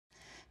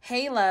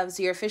Hey loves,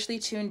 you're officially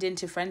tuned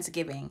into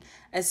Friendsgiving,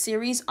 a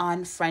series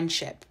on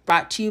friendship,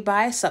 brought to you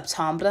by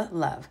Septembre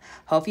Love.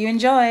 Hope you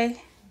enjoy.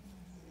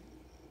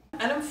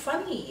 And I'm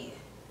funny.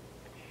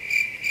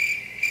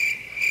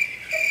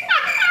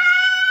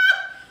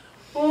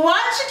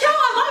 What, Shaquille?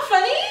 I'm not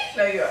funny?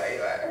 No, you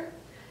are.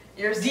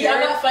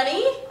 I'm not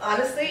funny?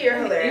 Honestly, you're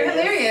hilarious.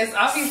 You're hilarious,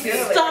 obviously.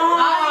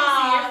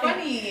 Stop!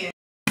 Obviously, you're funny.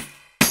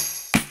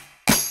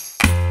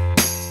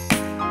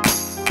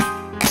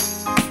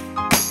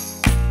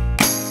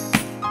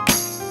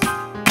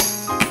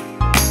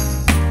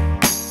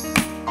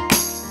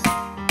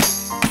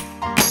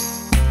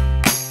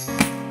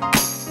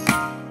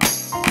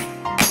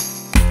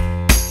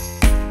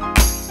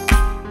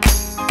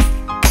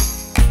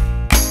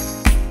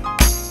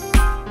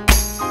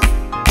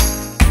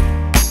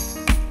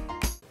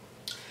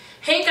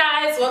 Hey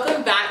guys,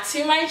 welcome back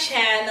to my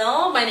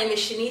channel. My name is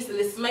Shanice and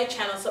this is my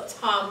channel,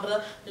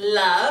 Septembre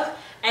Love.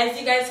 As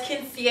you guys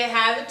can see, I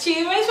have two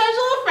of my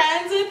special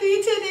friends with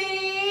me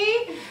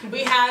today.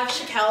 We have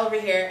Shaquille over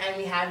here and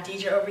we have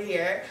Deidre over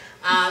here.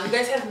 You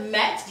guys have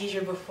met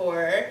Deidre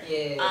before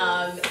in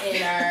our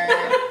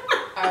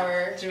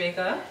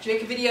Jamaica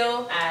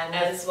video and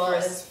as well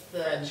as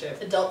the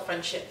adult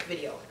friendship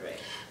video. Right.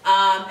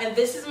 And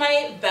this is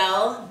my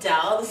Belle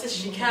Dell. This is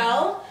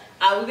Shaquille.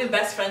 We've been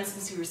best friends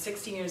since we were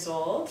 16 years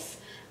old.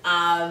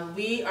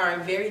 We are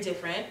very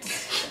different.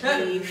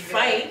 We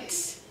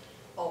fight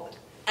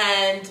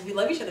and we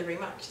love each other very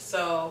much.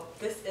 So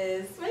this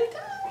is my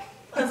dad.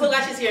 I'm so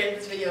glad she's here in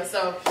this video.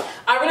 So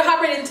we're gonna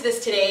hop right into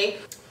this today.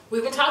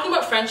 We've been talking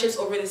about friendships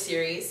over the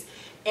series,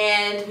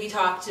 and we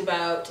talked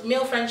about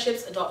male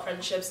friendships, adult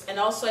friendships, and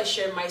also I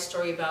shared my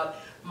story about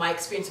my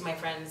experience with my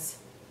friends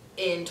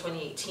in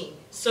 2018.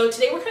 So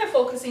today we're kind of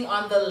focusing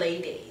on the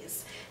ladies.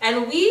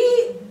 And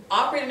we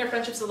operate in our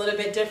friendships a little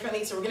bit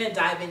differently, so we're going to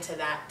dive into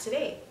that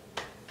today.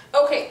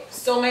 Okay,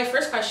 so my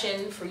first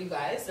question for you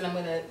guys, and I'm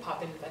going to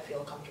pop in if I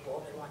feel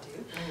comfortable, if I want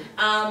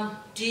to.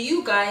 Do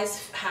you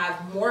guys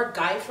have more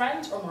guy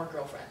friends or more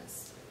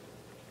girlfriends?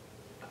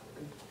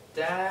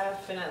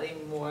 Definitely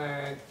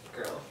more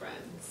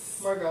girlfriends.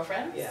 More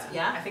girlfriends? Yeah.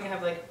 Yeah? I think I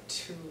have like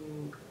two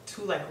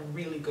like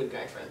really good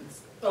guy friends.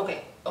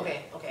 Okay.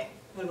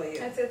 What about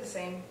you? I'd say the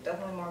same.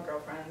 Definitely more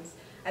girlfriends.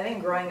 I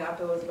think growing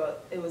up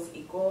it was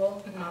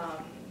equal.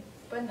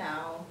 But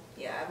now,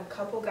 yeah, I have a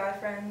couple guy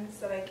friends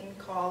that I can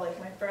call like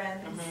my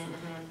friends,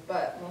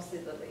 but mostly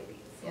the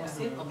ladies. Yeah.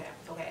 Mostly?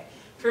 Okay.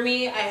 For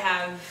me, I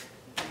have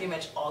pretty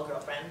much all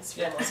girlfriends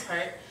for the most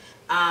part.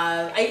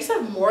 I used to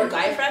have more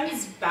guy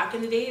friends back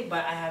in the day,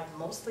 but I have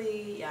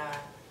mostly,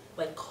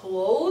 like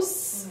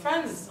close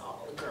friends,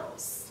 all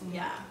girls.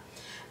 Yeah.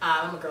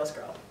 I'm a girl's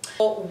girl.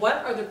 Well,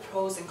 what are the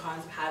pros and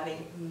cons of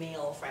having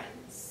male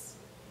friends?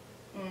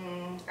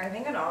 I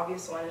think an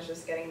obvious one is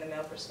just getting the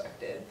male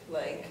perspective,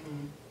 like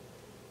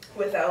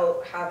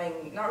without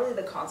having, not really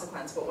the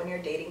consequence, but when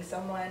you're dating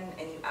someone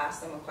and you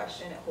ask them a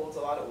question, it holds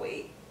a lot of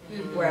weight.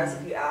 Whereas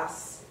if you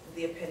ask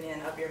the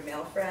opinion of your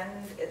male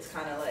friend, it's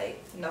kind of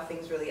like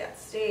nothing's really at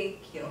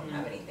stake, you don't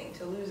have anything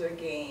to lose or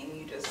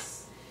gain,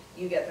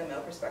 you get the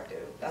male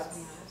perspective. That's,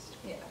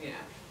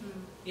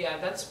 Yeah,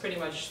 that's pretty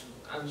much,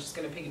 I was just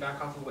going to piggyback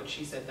off of what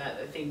she said,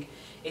 that I think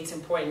it's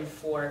important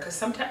because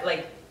sometimes,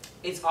 like,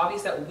 it's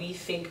obvious that we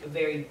think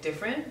very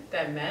different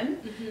than men,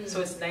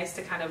 so it's nice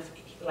to kind of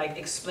like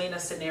explain a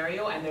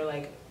scenario and they're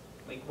like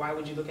why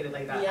would you look at it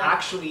like that?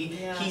 Actually,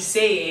 he's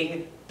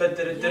saying and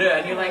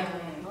you're like,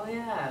 oh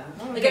yeah.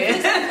 Like I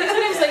feel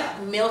sometimes like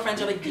male friends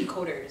are like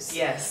decoders.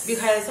 Yes.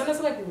 Because sometimes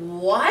I'm like,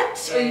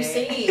 what are you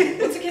saying?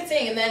 What's the kid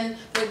saying? And then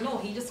like, no,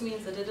 he just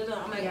means da da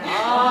da. I'm like, oh,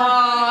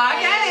 I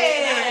get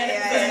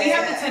it. Because we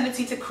have the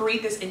tendency to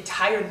create this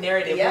entire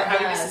narrative. We were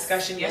having this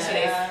discussion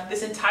yesterday.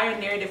 This entire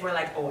narrative, we're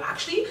like, oh,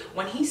 actually,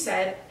 when he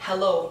said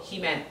hello, he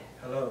meant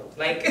hello.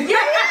 Like, he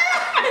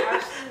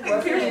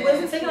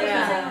wasn't saying like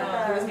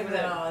that. He wasn't even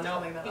that.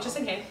 No, he just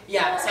said hey.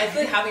 Yeah, so I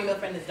feel like having a male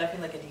friend is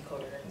definitely like a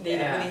decoder. They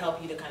really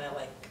help you to kind of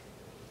like,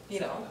 you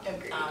know.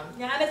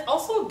 Yeah, and it's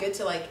also good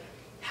to like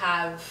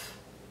have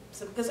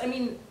some, because I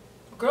mean,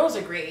 girls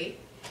are great,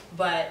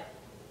 but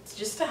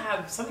just to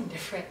have something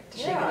different to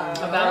shake it up.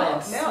 A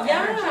balance. Yeah. Are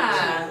there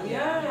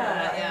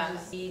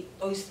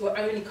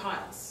any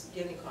cons? Do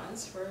you have any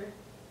cons for?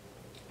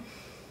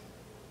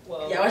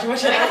 Well, yeah, watch it. We're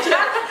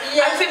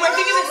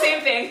thinking the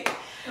same thing.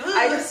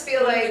 I just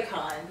feel like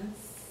cons.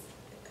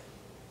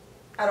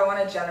 I don't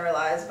want to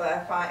generalize, but I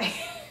find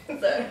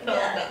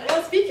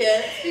Well, speak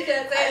it.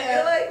 I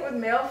feel like with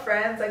male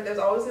friends, like there's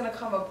always gonna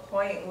come a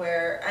point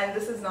where, and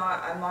this is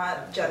not, I'm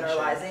not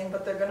generalizing,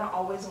 but they're gonna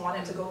always want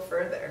it to go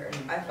further.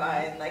 I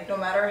find, like, no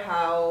matter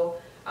how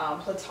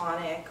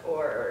platonic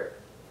or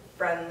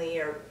friendly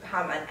or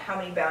how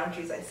many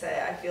boundaries I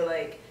set, I feel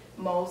like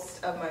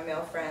most of my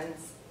male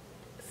friends,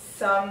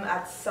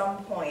 at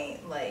some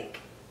point, like,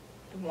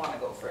 want to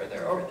go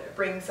further or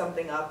bring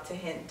something up to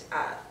hint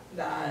at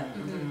that.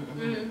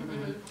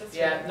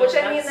 Yeah, which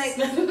I mean, like,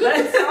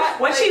 that's not,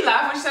 when she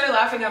started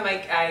laughing, I'm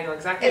like, I know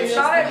exactly. It's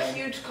not a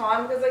huge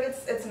con because like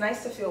it's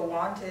nice to feel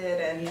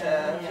wanted and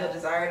to feel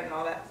desired and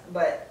all that.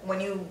 But when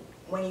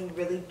when you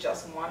really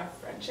just want a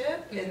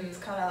friendship, it's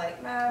kind of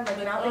like, man, like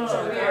now oh, things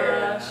are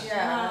weird. gosh.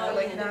 Yeah, No,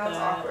 like now it's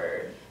that.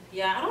 awkward.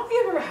 Yeah, I don't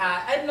think I've ever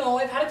had. I know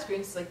I've had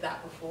experiences like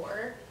that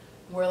before,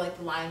 where like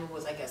the line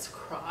was, I guess,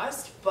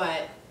 crossed.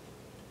 But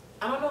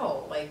I don't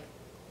know, like,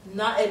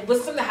 not it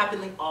wasn't something that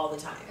happened like all the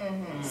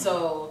time.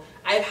 So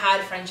I've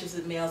had friendships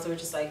with males that were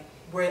just like,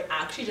 we're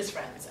actually just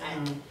friends,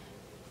 and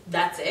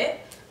that's it.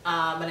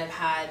 And I've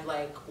had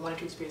like 1 or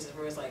 2 experiences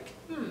where it was like,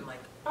 like,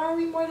 are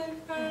we more than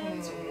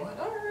friends? What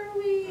are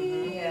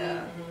we?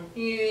 Yeah.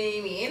 You know what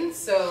I mean?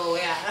 So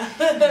yeah.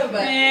 But that,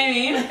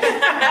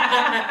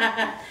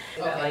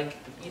 like,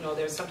 you know,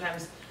 there's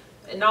sometimes,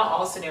 not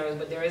all scenarios,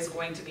 but there is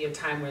going to be a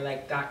time where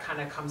like that kind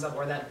of comes up,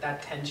 or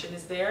that tension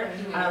is there,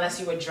 and unless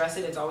you address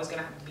it, it's always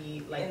gonna have to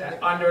be like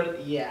that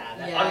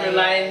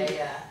underlying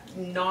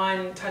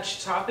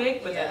non-touch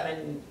topic. But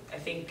then I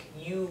think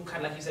you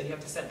kind of, like you said, you have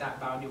to set that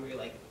boundary where you're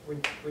like,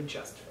 we're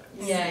just friends.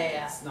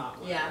 It's not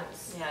yeah.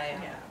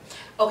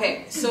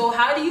 Okay, so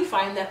how do you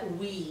find that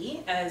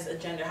we, as a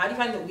gender, how do you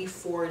find that we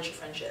forge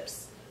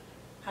friendships?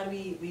 How do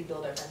we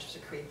build our friendships or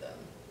create them?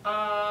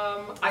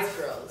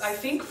 I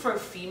think for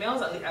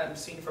females, at least I'm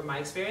speaking from my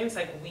experience,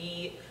 like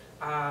we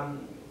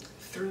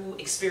through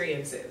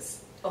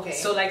experiences. Okay.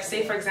 So like,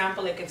 say for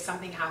example, like if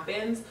something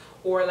happens,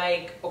 or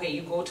like, okay,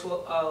 you go to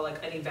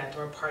like an event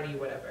or a party or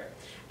whatever,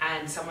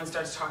 and someone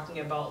starts talking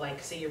about,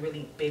 like, say you're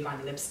really big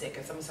on lipstick,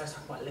 and someone starts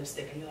talking about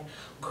lipstick, and you're like,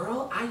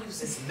 girl, I use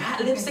this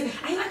matte lipstick.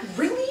 And you're like,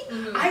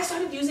 really? I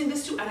started using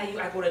this too, and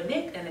I go to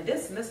Nick, and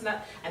this and this and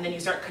that, and then you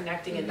start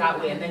connecting it that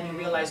way, and then you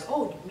realize,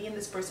 oh, me and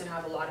this person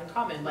have a lot in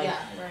common. Like,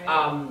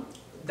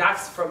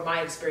 that's from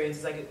my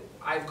experience. Like,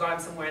 I've gone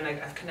somewhere and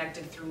like I've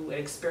connected through an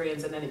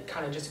experience, and then it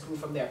kind of just grew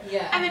from there.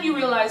 Yeah. And then you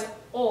realize,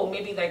 oh,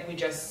 maybe like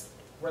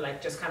we're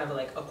like just kind of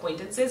like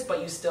acquaintances,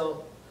 but you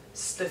still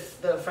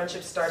the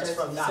friendship starts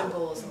from that.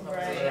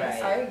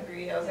 Right. I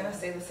agree. I was gonna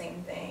say the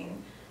same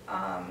thing.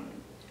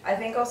 I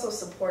think also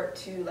support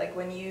too. Like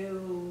when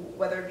you,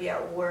 whether it be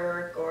at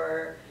work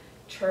or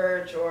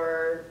church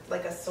or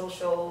like a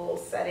social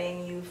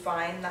setting, you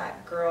find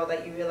that girl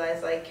that you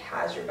realize like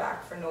has your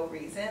back for no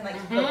reason, like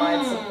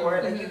provide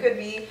support. Like you could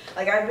be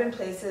like, I've been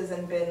places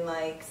and been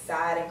like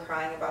sad and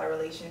crying about a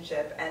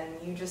relationship, and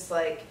you just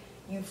like,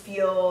 you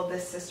feel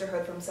this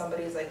sisterhood from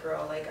somebody who's like,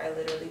 girl, like I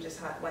literally just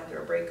went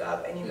through a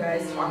breakup, and you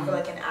guys talk for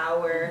like an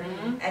hour,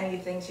 and you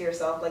think to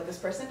yourself like, this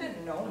person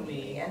didn't know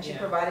me, and she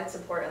provided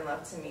support and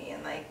love to me.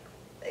 And like,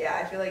 yeah,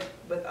 I feel like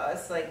with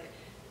us, like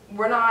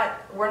we're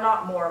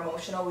not more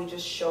emotional, we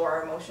just show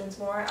our emotions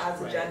more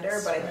as a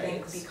gender, but I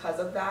think because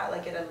of that,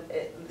 like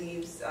it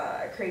leaves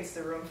it creates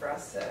the room for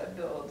us to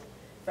build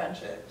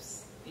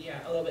friendships. Yeah,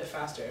 a little bit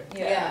faster.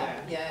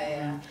 Yeah.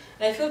 And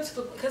I feel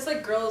because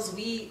like girls,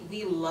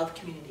 we love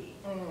community.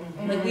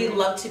 Like we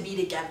love to be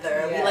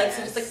together. We like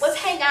to just like, let's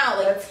hang out.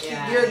 Like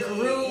we're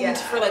groomed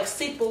for like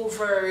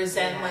sleepovers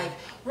and like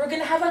we're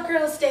gonna have a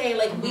girls' day.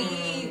 Like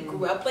we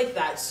grew up like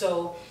that,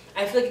 so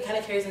I feel like it kind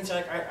of carries into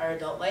like our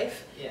adult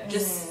life,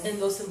 just in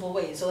those simple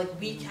ways. So like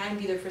we can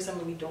be there for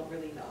someone we don't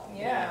really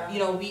know. You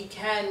know, we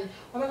can,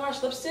 oh my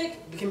gosh, lipstick,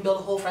 we can build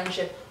a whole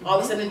friendship all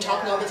of a sudden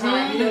talking all the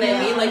time. You know what I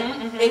mean?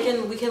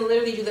 Like we can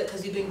literally do that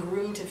because we've been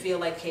groomed to feel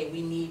like, hey,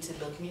 we need to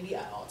build community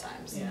at all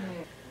times.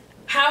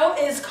 How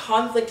is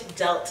conflict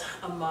dealt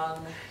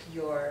among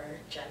your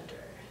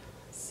gender?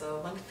 So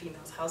among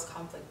females, how's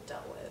conflict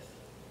dealt with?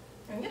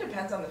 I think it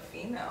depends on the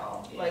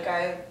female.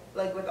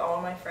 Like with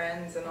all my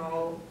friends and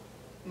all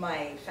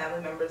my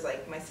family members,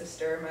 like my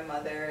sister, my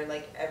mother,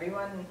 like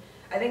everyone,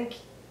 I think,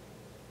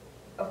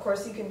 of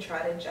course you can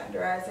try to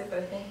genderize it, but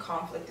I think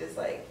conflict is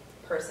like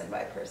person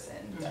by person,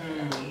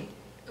 definitely.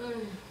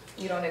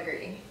 You don't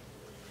agree?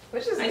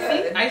 Which is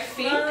good. I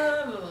think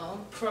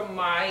from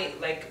my,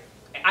 like,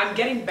 I'm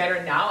getting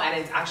better now, and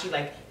it's actually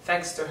like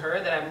thanks to her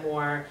that I'm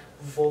more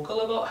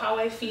vocal about how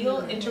I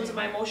feel in terms of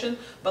my emotions.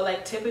 But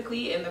like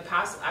typically in the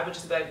past, I would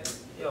just be like,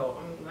 yo,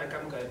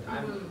 I'm good.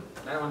 I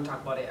don't want to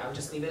talk about it. I'll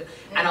just leave it,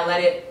 and I'll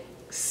let it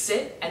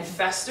sit and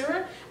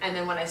fester. And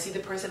then when I see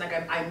the person,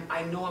 like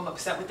I know I'm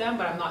upset with them,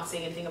 but I'm not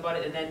saying anything about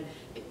it. And then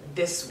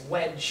this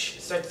wedge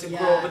starts to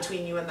grow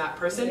between you and that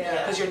person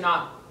because you're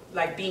not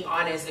like being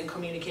honest and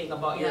communicating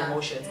about your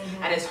emotions.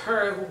 And it's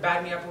her who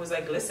backed me up, who was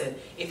like, listen,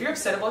 if you're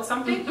upset about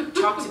something,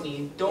 talk to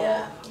me.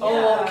 Don't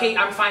okay,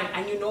 I'm fine,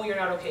 and you know you're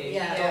not okay.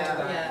 Don't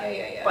do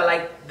that. But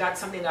like that's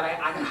something that I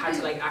had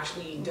to like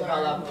actually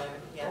develop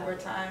over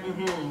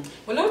time.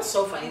 Well, no, it's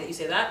so funny that you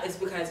say that. It's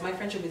because my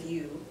friendship with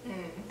you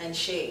and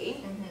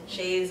Shay,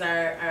 Shay is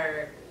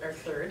our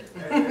third,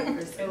 our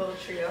person. A little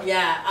trio.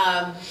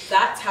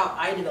 That's how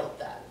I developed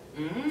that.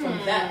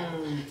 From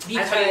them,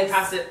 because that's why you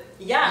pass it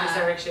in this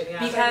direction.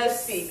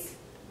 Because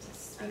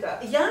speak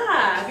up.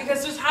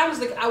 Because there's times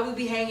like I would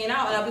be hanging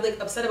out and I'll be like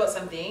upset about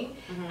something,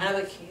 and I'm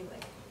like, hey,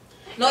 like,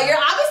 no, you're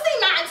obviously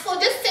mad, so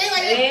just say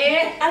like,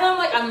 and I'm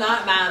like, I'm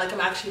not mad, like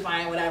I'm actually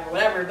fine,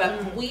 whatever.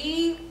 But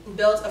we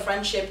built a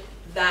friendship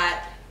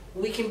that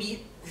we can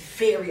be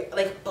very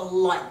like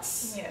blunt,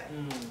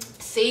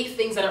 say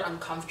things that are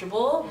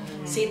uncomfortable,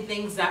 say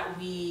things that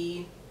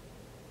we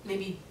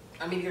maybe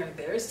or maybe you're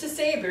embarrassed to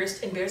say,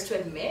 embarrassed to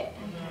admit,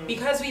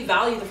 because we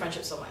value the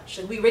friendship so much.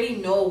 Like we already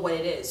know what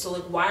it is. So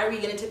like, why are we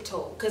gonna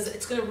tiptoe? Because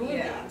it's gonna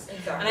ruin things.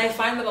 Exactly. And I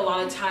find that a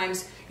lot of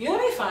times, you know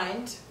what I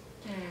find?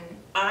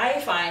 I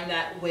find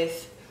that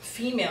with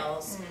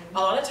females, a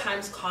lot of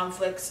times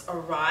conflicts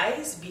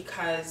arise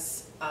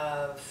because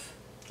of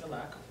a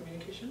lack of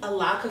communication. A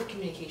lack of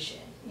communication.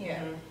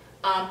 Yeah.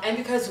 And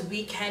because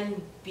we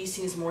can be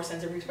seen as more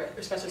sensitive,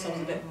 express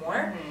ourselves a bit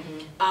more.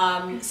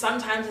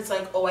 Sometimes it's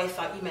like, oh, I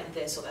thought you meant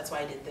this, so that's why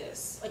I did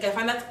this. Like I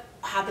find that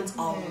happens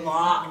a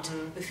lot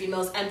with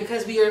females, and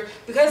because we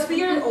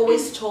are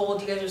always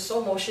told you guys are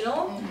so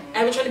emotional,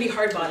 and we're trying to be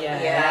hard body.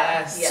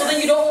 Yes. So then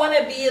you don't want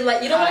to be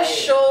like, you don't want to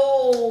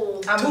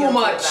show too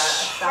much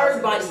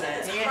hard body.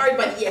 Hard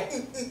body.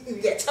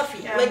 Yeah,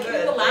 toughy. Yeah, like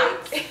good.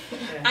 relax.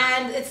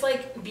 And it's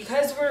like,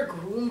 because we're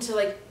groomed to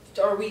like,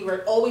 or we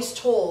were always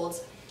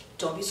told,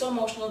 don't be so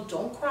emotional,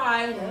 don't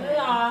cry,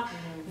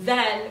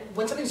 then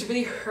when something's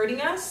really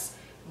hurting us,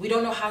 we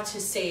don't know how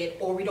to say it,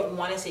 or we don't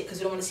want to say it because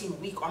we don't want to seem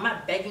weak, or I'm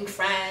not begging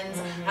friends.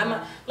 I'm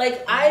not,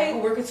 like, I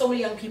work with so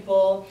many young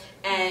people,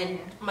 and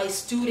my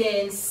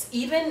students,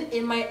 even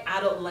in my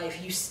adult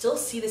life, you still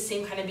see the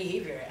same kind of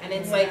behavior, and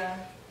it's like,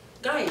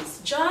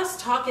 guys, just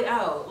talk it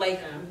out. Like,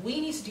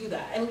 we need to do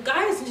that, and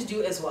guys need to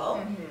do it as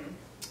well.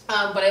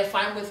 But I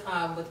find with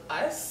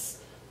us,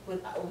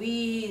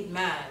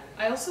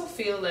 I also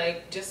feel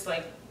like, just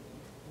like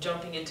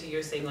jumping into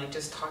your saying, like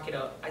just talk it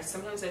out.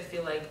 Sometimes I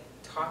feel like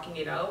talking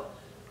it out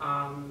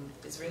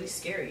is really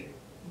scary.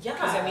 Yeah,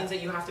 because that means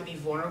that you have to be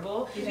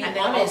vulnerable and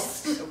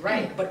honest.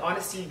 Right, but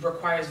honesty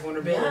requires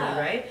vulnerability,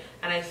 right?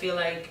 And I feel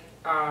like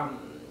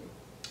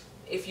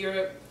if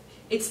you're,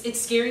 it's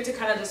scary to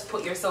kind of just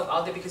put yourself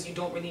out there because you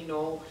don't really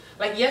know.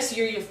 Like, yes,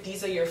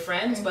 these are your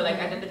friends, but like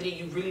at the end of the day,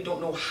 you really don't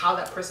know how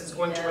that person's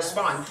going to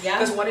respond.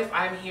 Because what if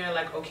I'm here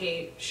like,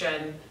 okay,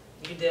 Shen,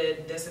 you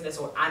did this and this,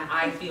 and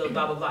I feel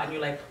blah blah blah, and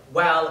you're like,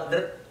 well,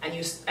 and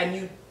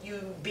you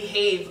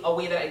behave a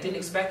way that I didn't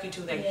expect you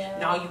to. Like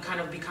now you kind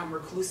of become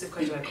reclusive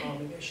because you're like, oh,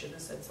 maybe I shouldn't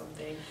have said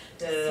something.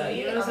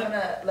 See, I'm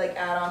gonna like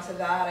add on to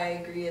that. I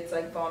agree, it's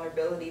like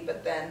vulnerability,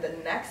 but then the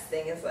next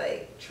thing is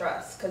like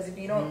trust. Because if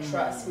you don't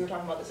trust, we were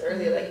talking about this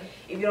earlier, like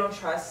if you don't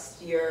trust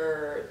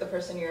the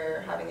person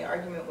you're having the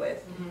argument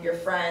with, your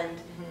friend,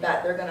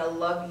 that they're gonna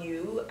love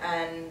you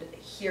and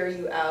hear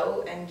you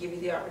out and give you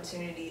the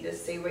opportunity to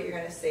say what you're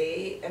gonna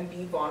say and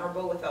be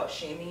vulnerable without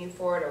shaming you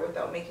for it or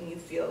without making you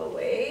feel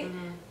away,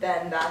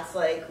 then that's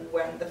like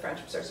when the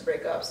friendship starts to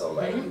break up. So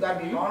like you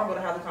gotta be vulnerable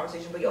to have the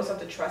conversation, but you also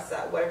have to trust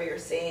that whatever you're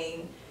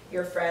saying,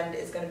 your friend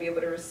is going to be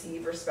able to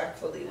receive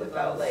respectfully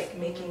without like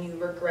making you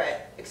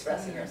regret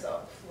expressing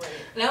yourself. Right.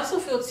 And I also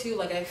feel too,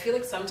 like I feel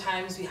like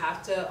sometimes we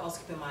have to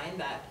also keep in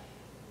mind that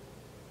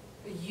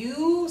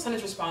you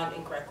sometimes respond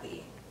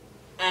incorrectly,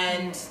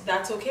 and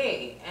that's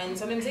okay. And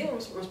sometimes they will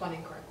respond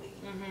incorrectly.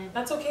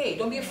 That's okay.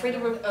 Don't be afraid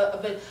of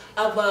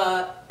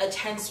a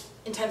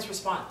intense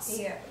response.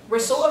 Yeah. We're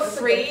so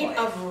afraid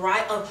of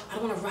I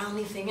don't want to rile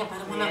anything up. I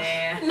don't want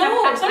to.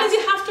 No, sometimes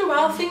you have to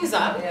rile things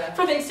up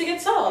for things to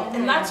get solved,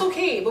 and that's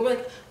okay. But we're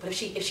like, but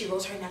if she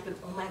rolls her neck,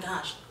 oh my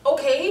gosh,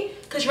 okay,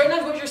 because right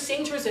now what you're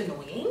saying to her is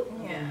annoying.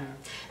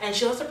 And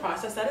she has to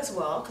process that as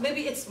well. Cause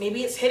maybe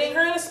it's hitting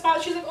her in a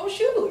spot. She's like, oh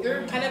shoot,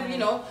 you're kind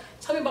of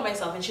tell me about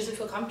myself, and she doesn't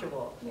feel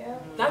comfortable.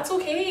 That's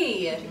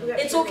okay.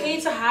 It's okay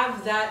to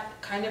have that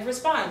kind of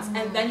response,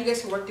 and then you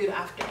guys can work through it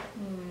after.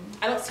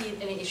 I don't see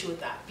any issue with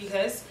that,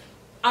 because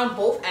on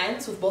both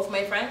ends, with both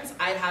my friends,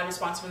 I had a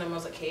response from them. I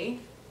was like, hey,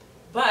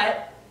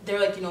 but they're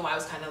like, I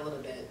was kind of I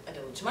did a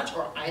little too much,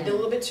 or I did a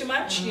little bit too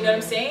much. You know what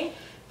I'm saying?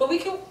 But we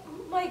can,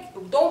 like,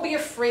 don't be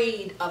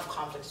afraid of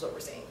conflict is what we're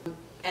saying.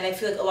 And I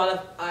feel like a lot of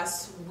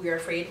us, we're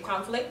afraid of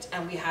conflict,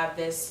 and we have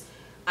this,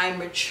 I'm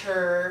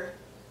mature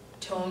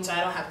tone, so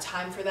I don't have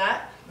time for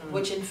that,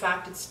 which in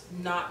fact, it's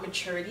not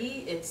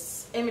maturity,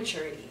 it's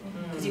immaturity,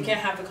 because you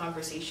can't have the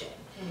conversation.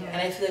 And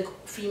I feel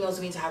like females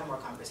need to have more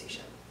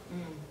conversation,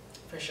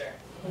 for sure.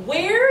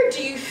 Where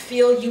do you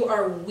feel you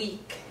are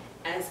weak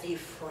as a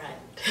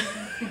friend?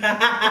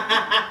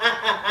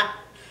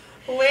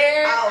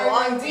 Where How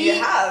long do you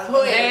have?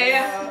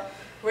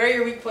 Where are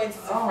your weak points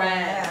as a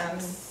friend?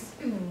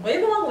 What do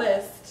you put on the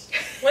list?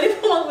 What do you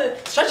put on the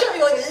list? Stretch out,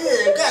 you're like,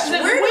 ugh, gosh,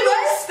 where do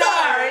I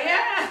start?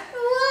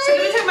 So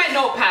let me take my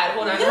notepad.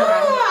 Hold on.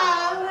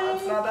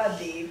 It's not that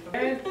deep.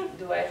 Where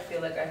do I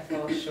feel like I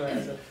fall short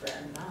as a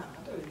friend?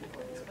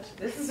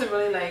 This is a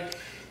really like.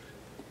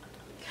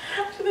 I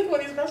have to think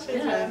about these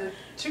questions. Yeah,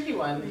 it's a tricky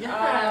one.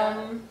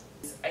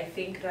 I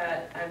think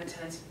that I have a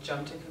tendency to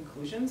jump to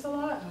conclusions a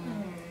lot.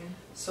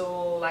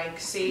 So like,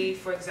 say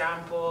for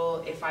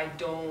example, if I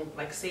don't,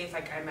 like say if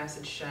like I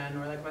message Shen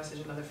or like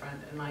message another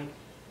friend and like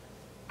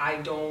I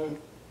don't,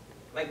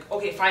 like,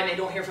 okay fine, I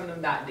don't hear from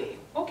them that day,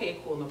 okay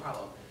cool, no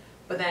problem,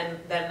 but then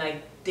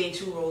like day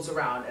 2 rolls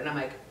around and I'm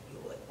like,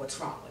 what's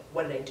wrong, like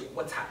what did I do,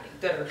 what's happening,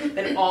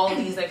 then all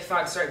these like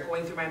thoughts start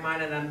going through my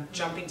mind, and I'm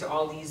jumping to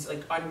all these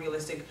like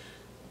unrealistic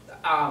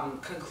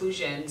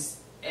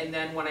conclusions, and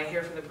then when I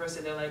hear from the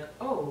person, they're like,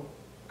 oh,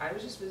 I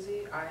was just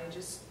busy, I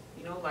just,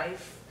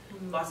 life,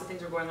 lots of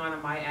things are going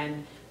on my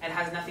end, and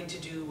has nothing to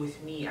do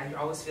with me. I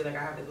always feel like I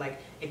have it, like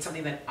it's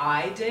something that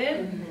I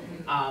did,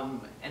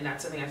 and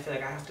that's something I feel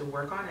like I have to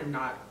work on and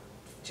not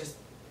just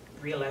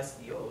realize,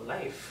 yo,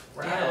 life,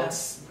 we're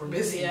adults, we're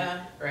busy,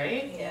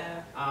 right?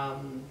 Yeah.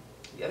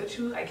 The other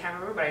two I can't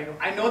remember,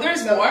 but I know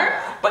there's more,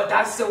 but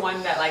that's the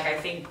one that like I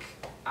think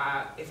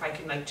if I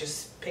can like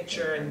just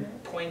picture and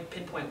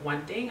pinpoint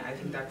one thing, I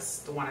think that's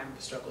the one I'm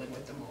struggling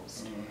with the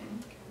most.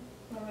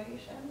 What about you,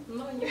 Shan?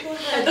 No, you go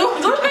ahead.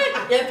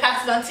 Don't yeah,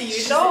 pass it on to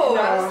you. No,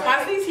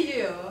 pass it to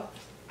you.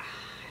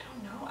 I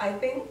don't know. I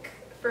think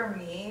for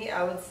me,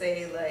 I would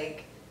say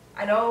like,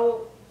 I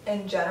know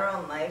in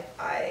general in life,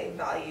 I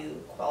value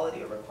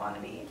quality over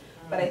quantity,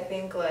 but I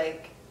think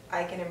like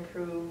I can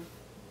improve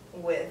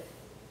with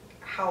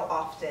how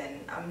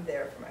often I'm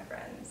there for my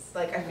friends.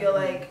 Like I feel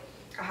like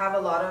I have a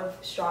lot of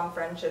strong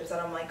friendships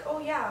that I'm like, oh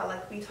yeah,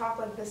 like we talk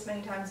like this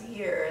many times a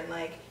year, and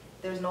like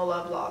there's no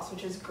love lost,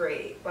 which is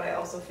great, but I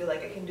also feel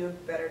like I can do a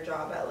better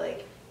job at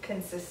like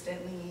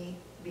consistently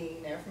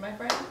being there for my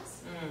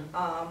friends.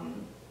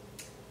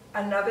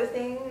 Another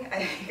thing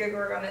I think I could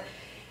work on it,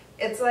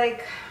 it's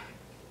like,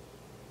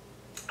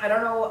 I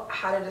don't know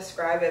how to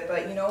describe it,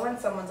 but you know when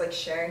someone's like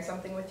sharing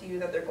something with you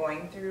that they're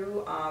going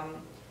through,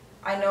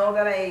 I know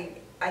that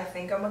I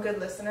think I'm a good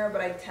listener,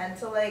 but I tend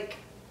to like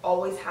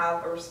always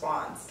have a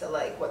response to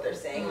like what they're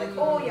saying, like,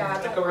 oh yeah,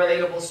 like a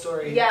relatable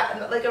story.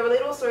 Yeah, like a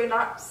relatable story,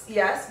 not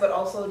yes, but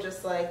also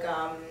just like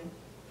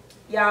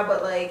yeah,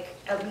 but like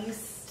at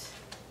least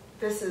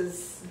this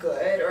is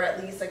good, or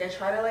at least like I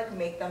try to like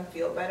make them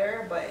feel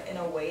better, but in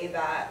a way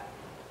that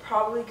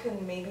probably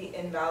could maybe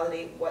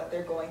invalidate what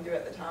they're going through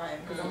at the time,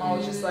 because I'm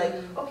always just like,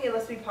 okay,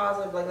 let's be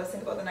positive, like let's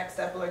think about the next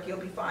step, or like you'll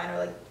be fine, or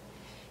like,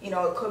 you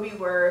know, it could be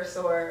worse,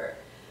 or,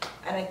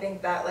 and I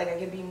think that like I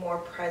could be more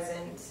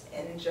present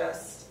in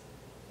just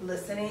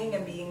listening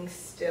and being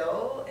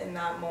still in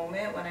that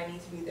moment when I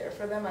need to be there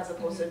for them, as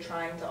opposed to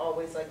trying to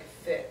always like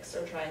fix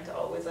or trying to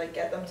always like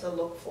get them to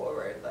look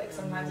forward. Like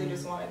sometimes they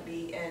just want to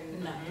be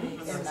in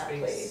that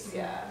place.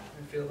 Yeah,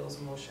 and feel those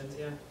emotions.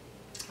 Yeah,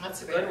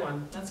 that's a good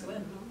one. That's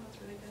good.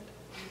 That's really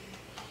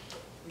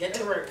good. Get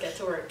to work. Get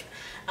to work.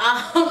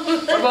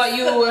 What about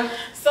you?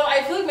 So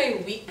I feel like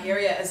my weak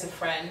area as a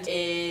friend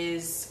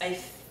is I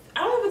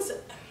don't know if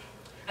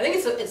I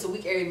think it's a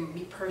weak area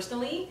me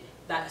personally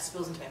that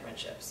spills into my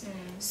friendships.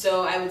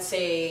 So I would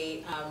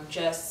say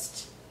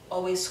just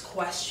always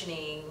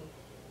questioning,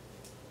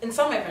 in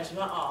some of my friendships,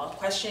 not all,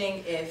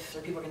 questioning if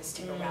people are going to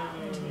stick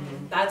around.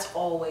 That's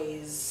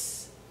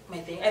always my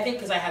thing. I think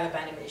because I have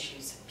abandonment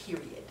issues,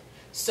 period.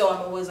 So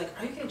I'm always like,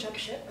 are you going to jump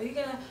ship? Are you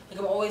going to, like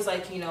I'm always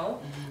like, you know.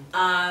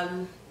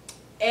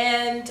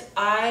 And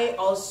I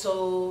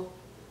also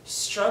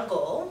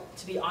struggle,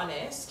 to be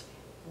honest,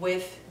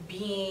 with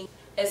being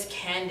as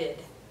candid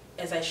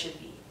as I should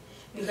be.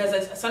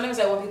 Because sometimes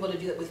I want people to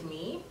do that with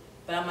me,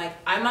 but I'm like,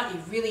 I'm not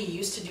really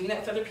used to doing that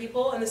with other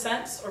people in the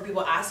sense, or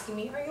people asking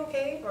me, are you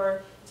okay?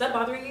 Or is that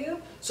bothering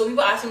you? So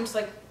people ask me, I'm just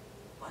like,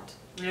 what?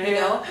 Yeah. You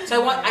know?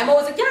 So I'm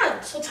always like, yeah,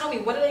 so tell me,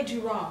 what did I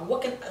do wrong?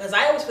 Because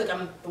I always feel like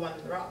I'm the one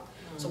in the wrong.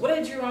 So what did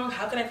I do wrong?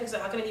 How can I fix it?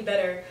 How can I be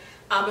better?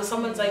 But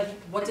someone's like,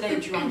 what did I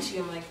do wrong to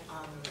you? I'm like,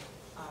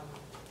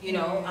 you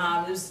know,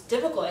 it was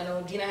difficult. I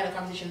know Dina had a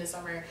conversation this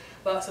summer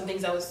about some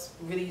things I was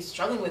really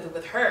struggling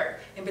with her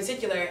in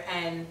particular,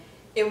 and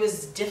it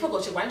was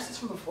difficult. She watched this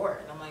from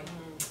before, and I'm like,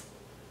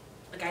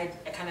 like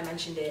I kind of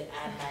mentioned it,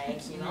 and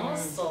like, you know,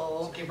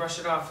 so you brush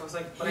it off. I was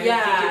like, but I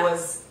didn't think it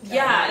was. And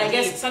I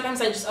guess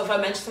sometimes if I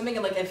mention something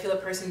and like I feel a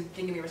person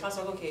thinking me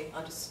responsible, like, okay,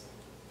 I'll just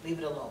leave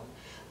it alone.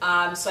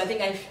 So I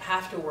think I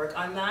have to work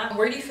on that.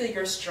 Where do you feel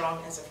you're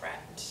strong as a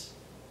friend?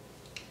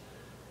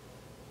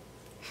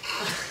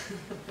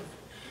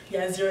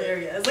 Yeah, 0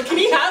 areas. Like, can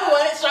you have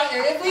one strong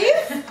area, please?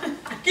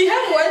 Can you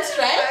have one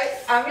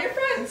strength? I'm your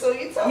friend, so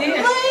you tell me.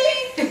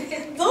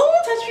 Like,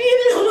 don't touch me in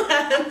the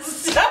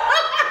hands.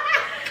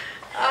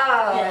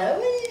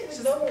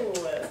 No,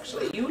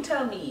 actually, you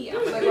tell me.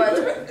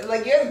 Like,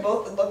 like you guys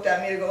both looked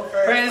at me to go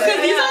first. Because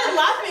like, you started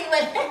laughing,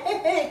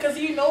 like, because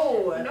you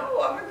know.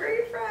 No, I'm a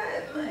great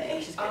friend.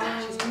 Like,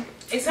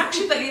 it's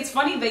actually like, it's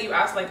funny that you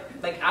ask like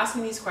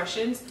asking these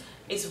questions.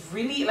 It's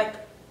really like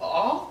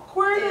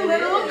awkward a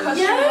little, because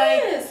you don't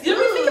really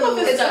think about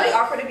this it's stuff. really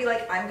awkward to be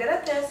like, I'm good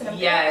at this and I'm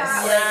good at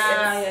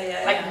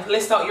that. Like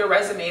list out your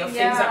resume of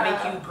things that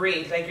make you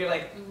great. Like you're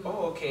like,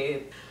 oh,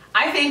 okay.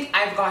 I think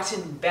I've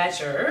gotten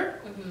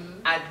better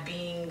at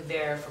being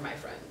there for my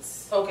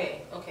friends.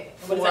 Okay.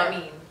 What does that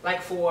mean?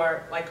 Like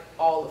for like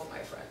all of my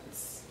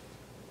friends,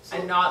 so,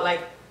 and not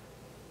like.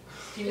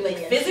 You mean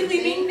like physically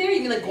being there?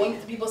 You mean like going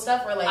through people's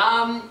stuff, or like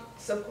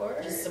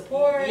support? Just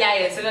support.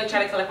 Yeah. So I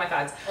try to collect my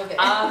thoughts. Okay.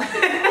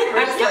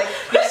 We're just like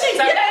pushing.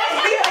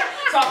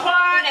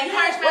 Support,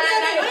 encouragement. What do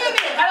you mean?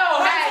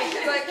 Hello, hey.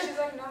 She's like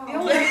no.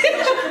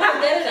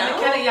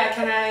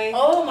 Can I?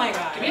 Oh my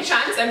god. Give me a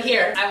chance. I'm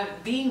here. I'm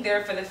being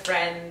there for the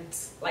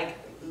friends, like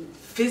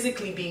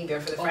physically being there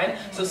for the friend.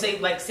 So say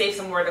if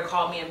someone were to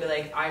call me and be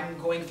like, I'm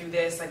going through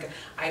this, like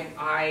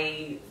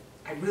I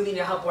really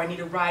need help, or I need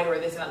a ride, or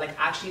this and that. Like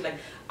actually, like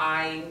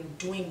I'm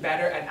doing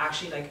better at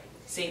actually like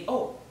saying,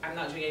 oh, I'm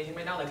not doing anything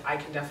right now, like I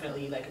can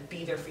definitely like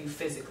be there for you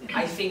physically.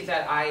 I think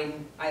that I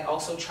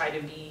also try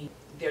to be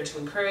there to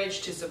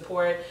encourage, to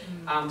support.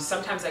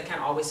 Sometimes I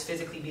can't always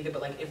physically be there,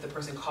 but like if the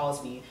person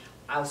calls me,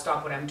 I'll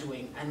stop what I'm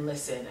doing and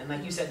listen. And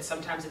like you said,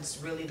 sometimes it's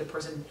really the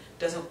person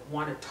doesn't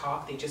want to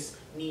talk, they just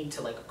need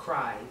to like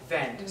cry,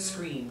 vent,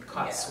 scream,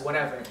 cuss,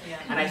 whatever.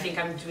 And I think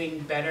I'm doing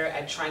better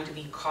at trying to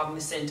be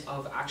cognizant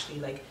of actually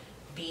like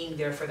being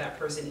there for that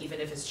person,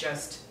 even if it's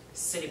just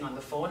sitting on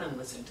the phone and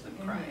listening to them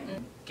cry.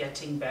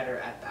 Getting better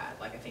at that.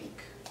 Like I think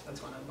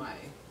that's one of my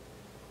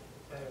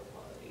better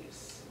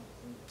qualities.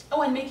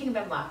 Oh, and making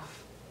them laugh.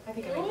 I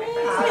think I make my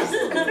friends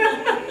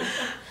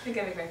laugh. I think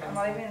I make my friends I'm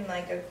laugh. not even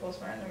like a close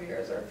friend of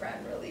yours or a friend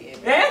really.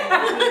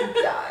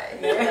 Die.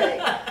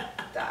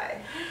 Like, die.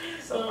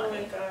 So Oh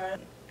funny. my god.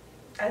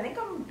 I think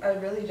I'm a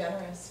really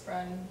generous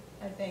friend.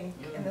 I think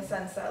in the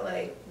sense that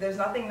like there's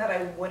nothing that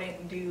I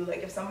wouldn't do.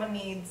 Like if someone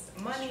needs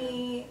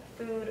money,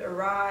 food, a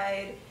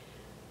ride,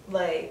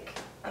 like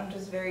I'm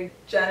just very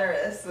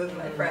generous with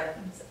my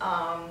friends.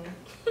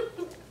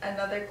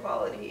 Another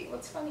quality.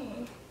 What's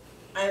funny?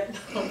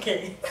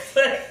 Okay.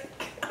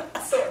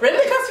 So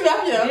really cuts me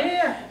up, you know?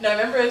 Yeah. No, I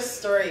remember a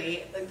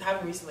story like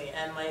happened recently,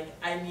 and like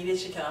I needed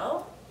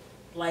Shaquille.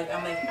 Like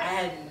I'm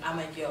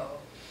like, yo,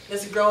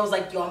 this girl was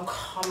like, yo, I'm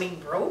coming,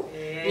 bro.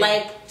 Yeah.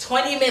 Like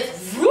 20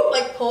 minutes, whoop,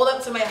 like pulled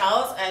up to my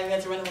house, and we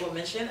had to run a little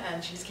mission,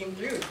 and she just came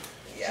through.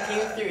 Yeah. She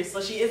came through. So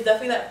she is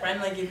definitely that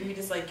friend, like if you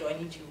just like, yo, I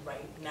need you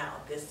right now,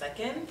 this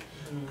second.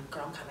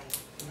 Girl, I'm coming.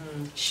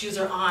 Shoes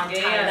are on,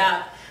 tied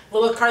up,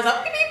 little car's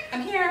up, beep, beep,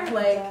 I'm here.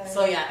 Like,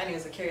 so yeah,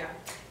 anyways, like, carry on.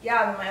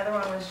 Yeah, my other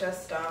one was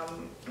just,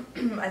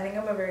 I think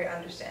I'm a very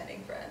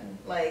understanding friend.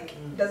 Like,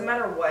 doesn't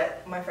matter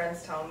what my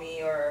friends tell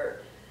me or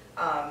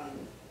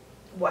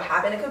what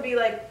happened. It could be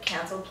like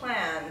canceled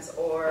plans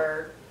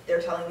or they're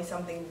telling me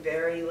something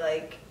very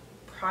like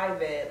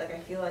private. Like, I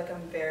feel like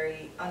I'm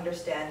very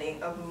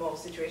understanding of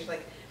most situations.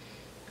 Like,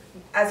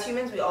 as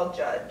humans, we all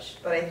judge,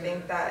 but I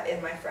think that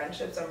in my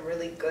friendships, I'm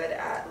really good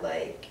at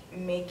like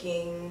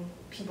making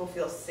people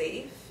feel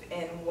safe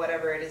in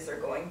whatever it is they're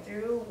going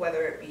through,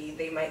 whether it be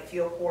they might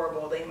feel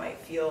horrible, they might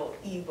feel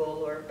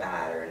evil or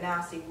bad or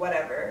nasty,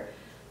 whatever.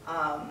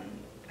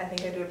 I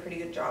think I do a pretty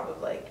good job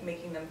of like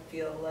making them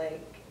feel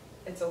like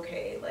it's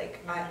okay, like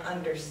I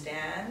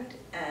understand,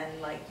 and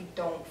like you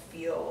don't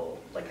feel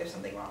like there's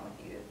something wrong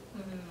with you.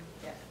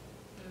 Yeah.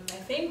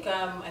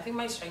 I think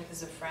my strength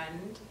as a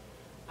friend,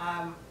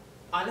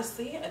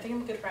 honestly, I think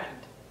I'm a good friend.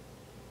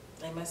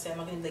 I must say, I'm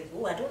not gonna be like,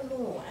 oh, I don't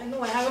know. I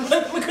know I have a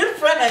good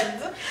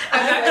friend.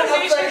 I'm not gonna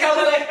say she's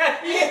coming like,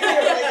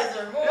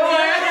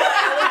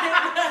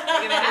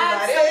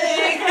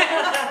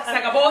 it's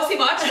like a bossy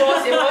much,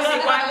 bossy,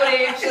 why would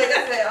it? Should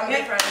I say I'm a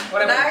good friend?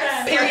 Whatever.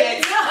 Next.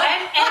 Period.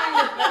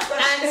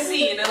 And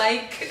scene,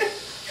 like.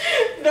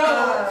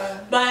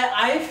 No, but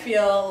I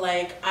feel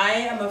like I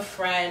am a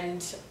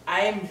friend.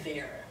 I am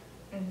there.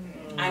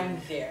 I'm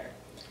there.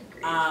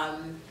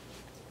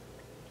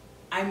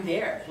 I'm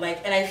there,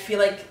 like, and I feel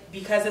like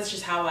because that's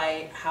just how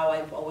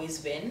I've always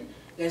been.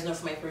 You guys know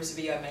from my first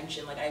video I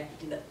mentioned like I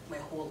did that my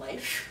whole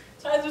life.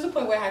 So there's a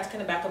point where I had to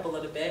kind of back up a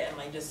little bit and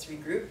like just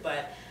regroup.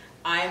 But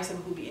I am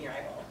someone who'll be in your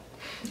eyeball.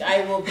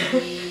 I will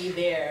be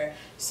there.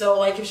 So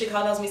like if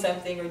Shaquille tells me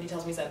something or Dee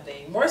tells me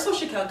something, more so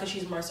Shaquille because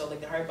she's more so like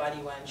the hard body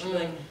one. She'll be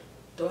like,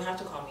 don't have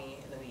to call me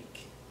in the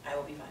week. I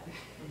will be fine.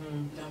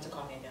 You don't have to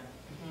call me again.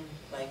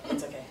 Like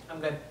it's okay.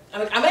 I'm good.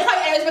 I'm gonna call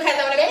you anyways because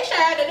I want to make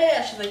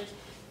sure. She's like,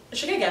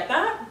 should I get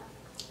that?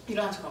 You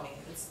don't have to call me.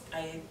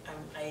 I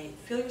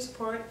feel your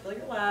support, feel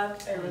your love.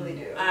 I really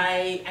do.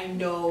 I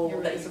know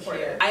You're that really you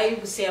supportive. care. I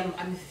would say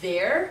I'm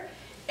there,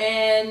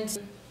 and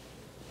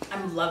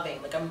I'm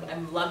loving. Like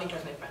I'm loving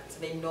towards my friends.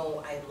 They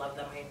know I love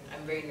them.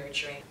 I'm very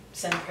nurturing.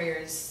 Send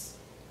prayers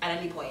at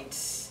any point.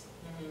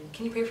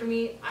 Can you pray for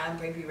me? I'm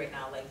praying for you right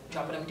now. Like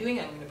drop what I'm doing.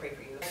 I'm gonna pray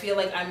for you. I feel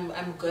like I'm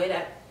good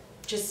at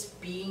just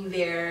being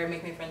there,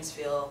 make my friends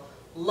feel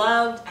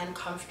loved and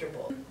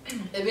comfortable.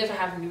 Even if I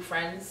have new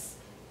friends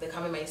that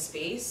come in my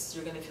space,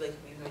 you're gonna feel like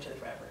we've known each other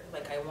forever.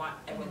 Like I want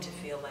everyone to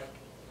feel like,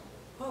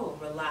 oh,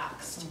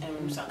 relaxed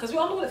and because we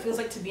all know what it feels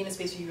like to be in a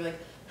space where you're like,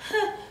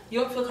 huh, you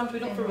don't feel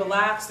comfortable, you don't feel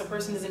relaxed. The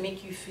person doesn't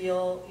make you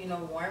feel,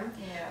 warm.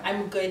 Yeah.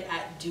 I'm good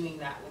at doing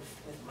that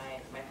with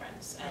my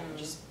friends and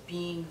just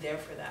being there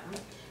for them.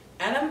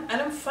 And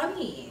I'm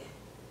funny.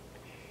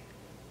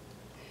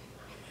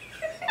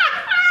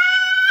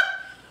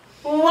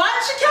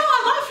 What, Shaquille?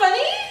 I'm not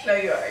funny? No,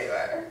 you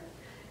are.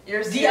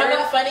 You're Dee, I'm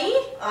not funny?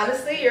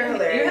 Honestly, you're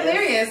hilarious. You're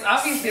hilarious,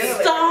 obviously.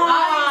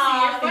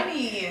 Stop.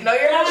 Obviously, you're funny. No,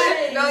 you're not.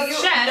 Guys, No, you.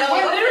 Shan, no,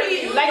 we're okay,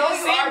 literally you like know the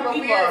you same are, but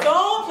we people. are.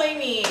 Don't play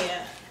me.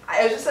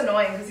 It was just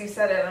annoying because you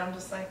said it, and I'm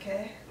just like,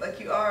 okay, like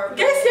you are. You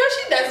guys see how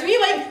she does me?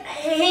 Like,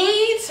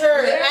 hate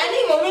her. Literally.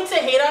 Any moment to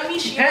hate on me,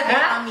 she will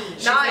hate on me.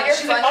 Nah, you're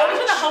She's funny. always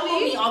gonna humble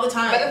me all the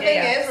time. But the thing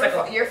Yeah, is,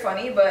 yeah. you're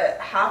funny, but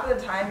half of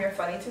the time you're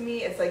funny to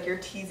me, it's like you're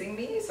teasing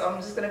me, so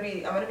I'm gonna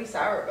be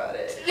sour about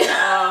it.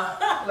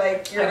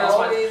 Like you're I know, it's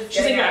fun. always. She's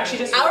like, getting you're at actually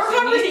me. just- Our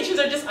conversations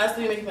are just us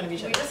making fun of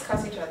each We other. just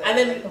cuss each other. And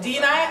then Dee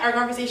and I, our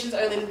conversations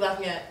are literally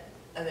laughing at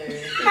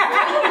others.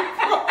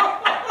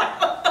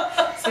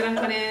 accident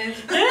con él.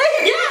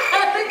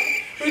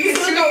 We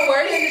just look at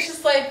work and it's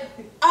just like,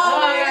 oh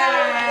my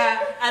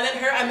god. And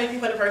then I'm making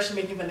fun of her, she's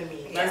making fun of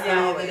me. That's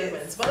the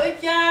difference. But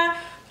like, yeah,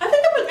 I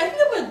think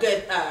I'm a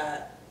good,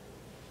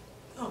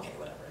 okay,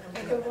 whatever.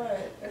 Good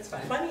what? It's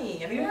fine.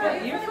 Funny. I mean,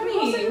 You're funny.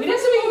 We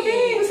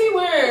didn't say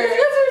words.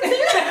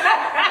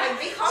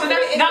 So now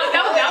she's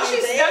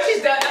done. Now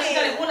she's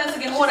done it. Hold on a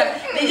second. Hold on.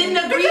 They didn't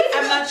agree.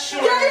 I'm not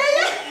sure.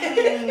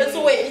 That's the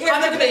way.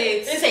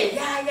 Contemplate. They say,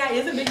 yeah. It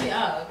doesn't make me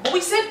up. But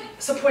we said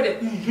supportive.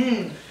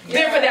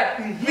 There for that.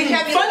 We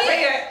can't be funny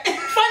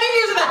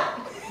news of that.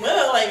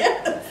 Well, like,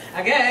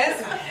 I guess.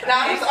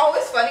 Now it's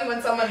always funny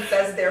when someone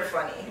says they're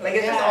funny. Like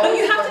it's just always. But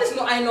you have funny. to just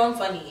know. I know I'm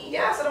funny.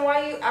 Yeah. So then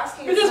why are you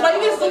asking? Because why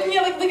you guys look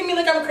at me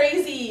like I'm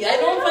crazy? I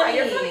know I'm funny.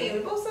 You're funny. We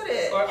both said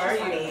it. Or are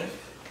funny. you?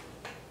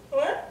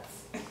 What?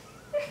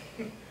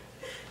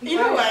 You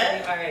know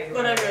what? All right.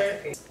 Whatever.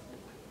 Okay.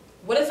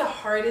 What is the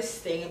hardest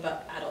thing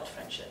about adult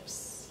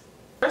friendships?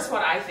 First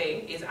one I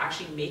think is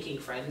actually making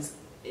friends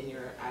in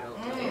your adult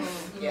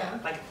life. Yeah.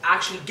 Like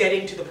actually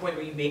getting to the point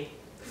where you make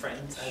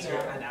friends as you're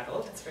an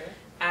adult. That's fair.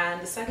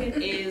 And the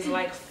second is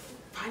like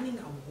finding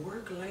a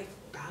work-life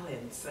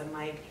balance and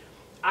like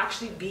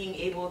actually being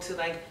able to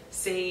like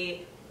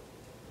say,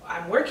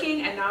 I'm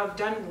working and now I've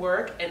done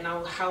work and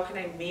now how can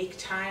I make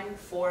time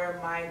for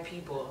my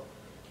people?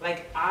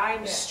 Like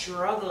I'm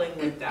struggling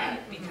with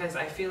that because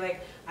I feel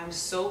like I'm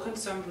so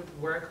consumed with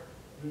work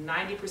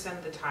 90%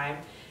 of the time.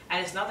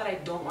 And it's not that I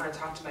don't want to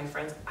talk to my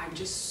friends. I'm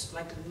just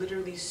like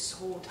literally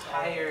so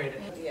tired.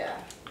 Yeah.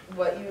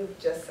 What you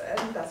just said,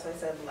 that's why I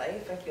said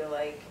life. I feel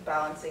like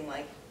balancing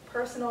like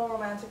personal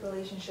romantic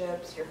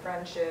relationships, your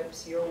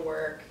friendships, your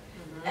work,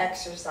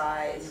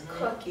 exercise,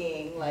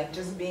 cooking, like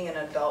just being an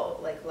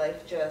adult, like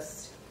life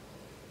just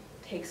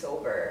takes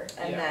over.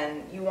 And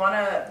then you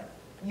wanna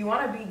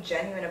be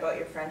genuine about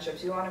your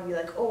friendships. You wanna be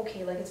like, oh,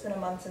 okay, like it's been a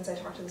month since I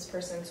talked to this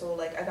person, so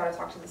like I gotta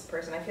talk to this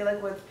person. I feel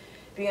like with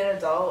being an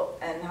adult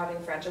and having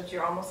friendships,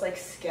 you're almost like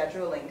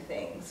scheduling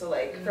things. So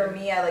like for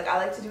me, I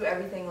like to do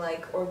everything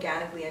like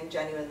organically and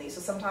genuinely. So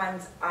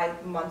sometimes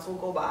months will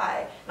go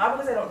by, not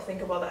because I don't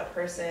think about that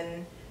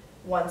person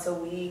once a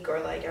week or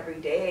like every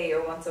day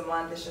or once a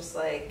month. It's just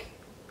like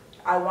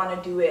I want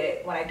to do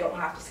it when I don't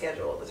have to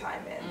schedule the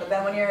time in. But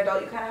then when you're an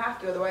adult, you kind of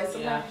have to. Otherwise,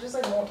 sometimes you just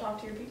like won't talk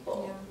to your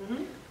people.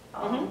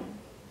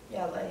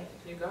 Yeah, life.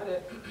 You got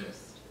it.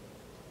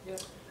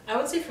 I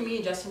would say for me,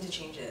 adjusting to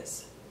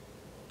changes.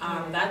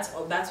 That's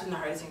been the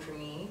hardest thing for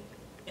me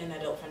in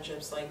adult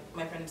friendships. Like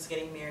my friends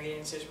getting married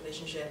in serious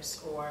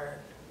relationships or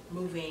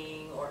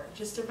moving or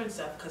just different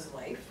stuff because of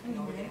life. You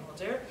know, we're getting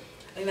older.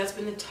 I think that's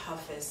been the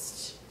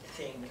toughest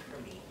thing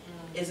for me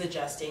is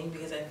adjusting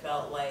because I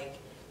felt like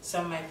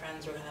some of my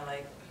friends were kind of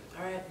like,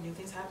 all right, new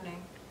things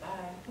happening. Bye.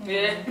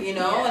 Yeah. You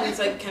know, and it's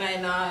like, can I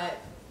not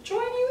join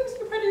you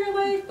to be part of your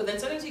life? But then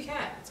sometimes you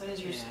can't. Sometimes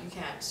you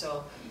can't.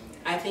 So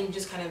I think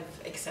just kind of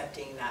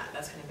accepting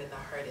that's kind of been the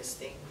hardest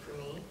thing for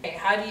me.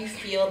 How do you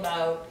feel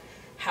about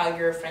how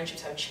your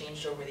friendships have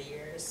changed over the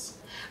years?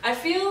 I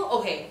feel,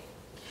 okay,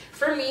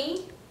 for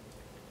me,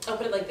 I'll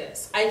put it like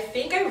this. I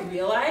think I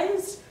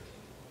realized,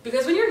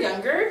 because when you're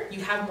younger,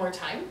 you have more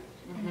time.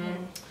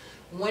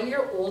 When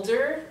you're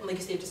older, like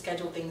you say, you have to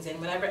schedule things in,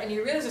 whatever, and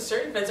you realize there's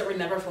certain friends that were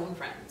never phone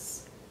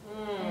friends.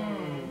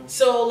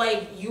 So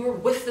like you were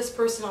with this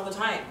person all the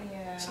time.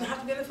 So you have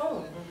to be on the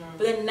phone.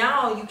 But then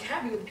now you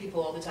can't be with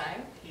people all the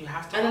time. You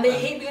have to. And then they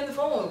hate being on the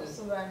phone.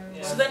 So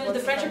then, so then the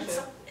friendship,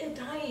 it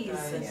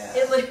dies.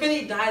 It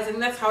literally dies.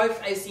 And that's how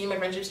I see my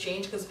friendships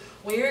change. Because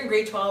when you're in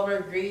grade 12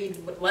 or grade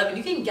 11,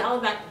 you can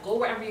gallivant, go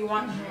wherever you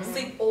want,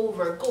 sleep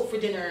over, go for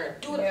dinner,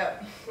 do it.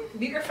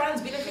 Be your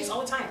friends, be their face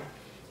all the time.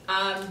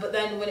 But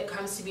then when it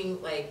comes to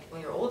being like,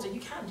 when you're older,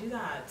 you can't do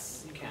that.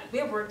 You can't. We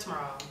have work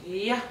tomorrow.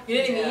 Yeah. You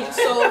know what I mean?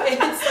 So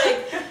it's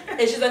like,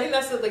 it's just, I think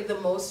that's like the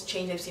most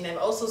change I've seen. I've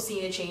also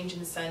seen a change in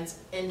the sense,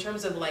 in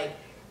terms of like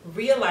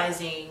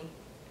realizing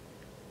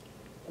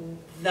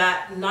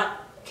that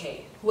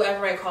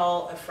whoever I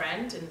call a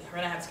friend, and her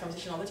and I have this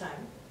conversation all the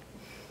time.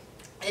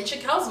 In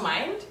Shakel's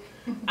mind,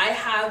 I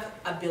have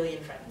a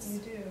billion friends. You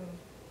do.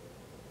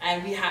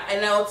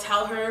 And I'll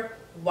tell her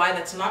why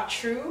that's not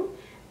true.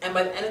 And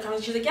by the end of the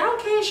conversation, she's like, yeah,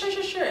 okay,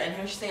 sure. And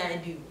her she's saying, I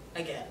do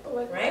again. But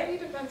like, right? Why are you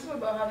defensive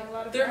about having a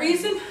lot of the friends?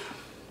 reason,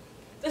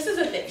 this is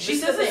the thing. She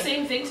says the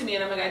same thing to me,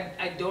 and I'm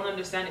like, I don't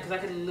understand it because I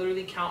could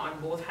literally count on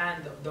both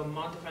hands the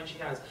amount of friends she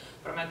has.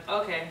 But I'm like,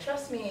 okay.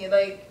 Trust me,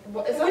 like,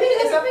 is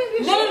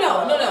something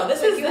No.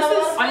 This is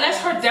unless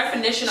her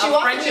definition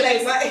of friendship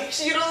is like,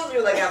 she knows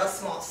you like have a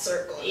small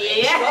circle.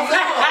 Like,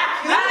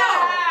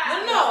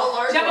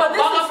 No. She have a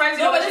bunch of friends,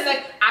 but she's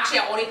like, actually,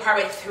 I only part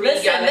with 3.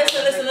 Listen.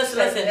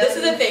 This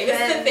is the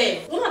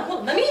thing. Hold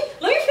on. Let me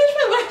finish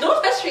my life.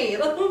 Don't touch me.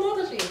 Don't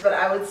touch me. But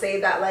I would say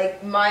that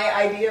like my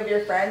idea of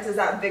your friends is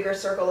that bigger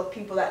circle of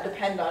people that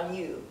depend on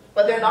you,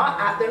 but they're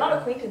not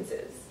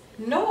acquaintances.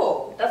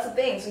 No. That's the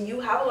thing. So you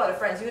have a lot of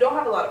friends. You don't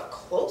have a lot of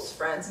close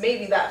friends.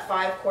 Maybe that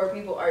 5 core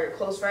people are your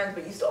close friends,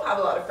 but you still have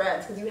a lot of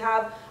friends because you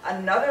have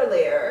another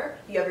layer.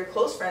 You have your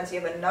close friends. You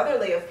have another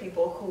layer of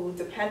people who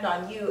depend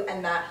on you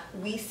and that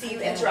we see you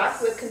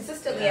interact with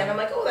consistently. And I'm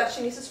like, oh, that's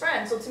Shanice's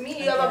friend. So to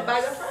me, you have a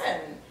bag of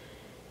friends.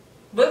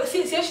 But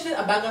see, she did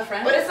a bag of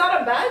friends. But it's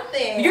not a bad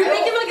thing. You're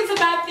making it like it's a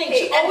bad thing.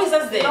 She always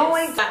does this. No,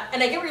 and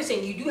I get what you're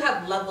saying. You do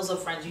have levels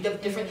of friends. You have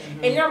different.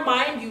 In your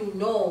mind, you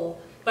know.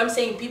 But I'm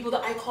saying people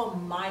that I call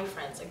my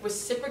friends, like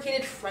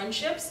reciprocated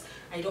friendships.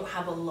 I don't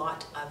have a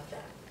lot of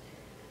them.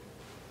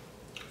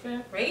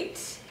 Fair.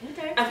 Right?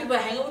 Okay. I people I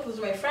hang out with, those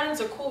are my friends,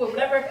 are cool, or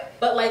whatever.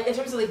 But like in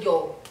terms of like,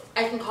 yo,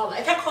 I can call them.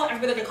 I can't call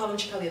everybody like I call them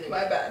Chicago the other day.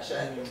 My bad,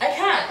 Shan. I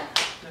can't.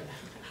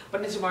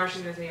 But then tomorrow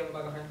she's gonna say you have a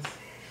bag of friends.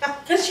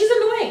 Because she's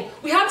annoying.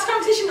 We have this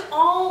conversation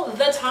all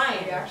the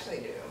time. We actually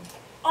do.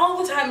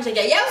 All the time. She's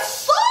like, yeah,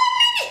 so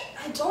many.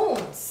 I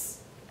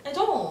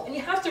don't. And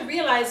you have to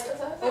realize,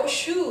 oh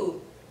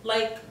shoot,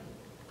 like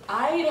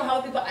I don't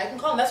have people I can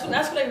call. That's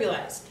what I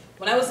realized.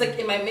 When I was like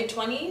in my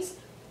mid-20s,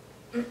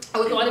 I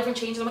would do a lot of different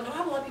changes. I'm like, I don't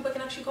have a lot of people I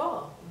can actually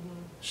call.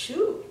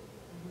 Shoot.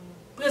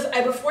 Because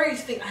before I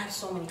used to think I have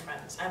so many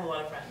friends. I have a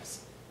lot of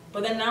friends.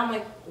 But then now I'm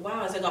like,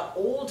 wow, as I got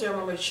older,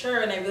 more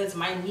mature, and I realized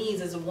my needs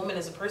as a woman,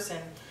 as a person,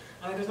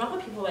 I'm like, there's not a lot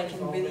of people I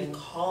can really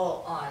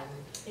call on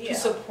to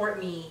support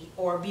me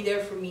or be there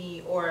for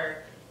me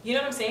or, you know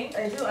what I'm saying? I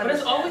do understand. But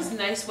it's always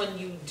nice when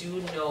you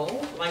do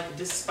know, like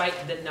despite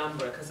the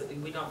number, because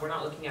we're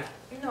not looking at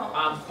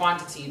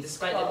quantity.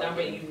 Despite the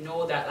number, you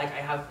know that like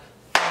I have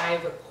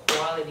 5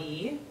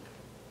 quality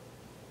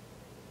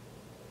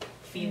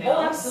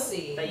females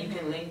that you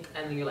can link,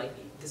 and you're like,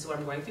 this is what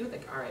I'm going through.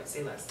 Like, all right,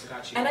 say less. I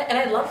got you. And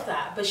I love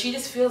that, but she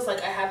just feels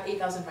like I have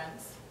 8,000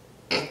 friends.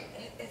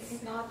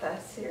 It's not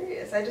that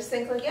serious. I just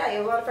think like, yeah, you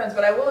have a lot of friends,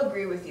 but I will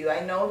agree with you. I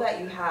know that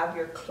you have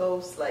your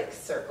close like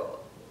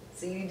circle.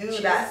 So you do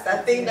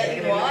that thing that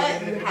you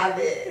want, you have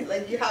it.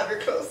 Like you have your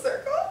close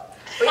circle.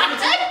 But you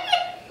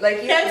do,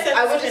 like you,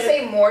 I would just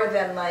say more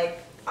than like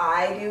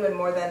I do and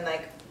more than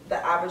like the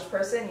average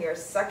person, your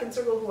second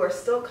circle who are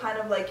still kind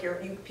of like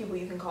people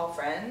you can call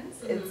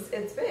friends.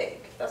 It's big.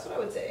 That's what I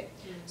would say.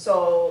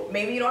 So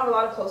maybe you don't have a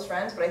lot of close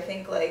friends, but I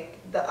think like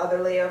the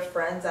other layer of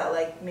friends that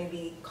like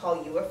maybe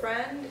call you a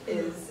friend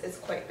is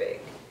quite big.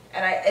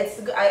 And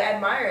I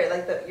admire it,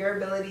 like your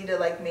ability to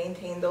like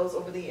maintain those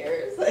over the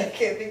years. Like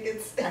I think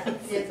it's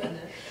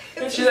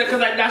she's like,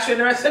 because I'm not sure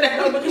the rest of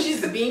No, because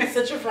she's being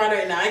such a friend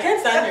right now. I can't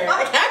stand her.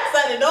 I can't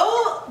stand it.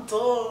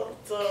 Don't.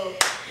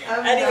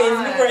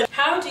 Anyways,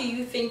 how do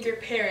you think your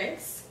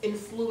parents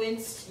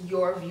influenced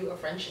your view of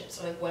friendships,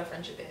 or like what a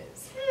friendship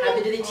is?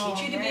 Did they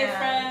teach you to be a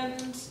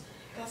friend?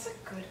 That's a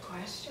good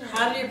question.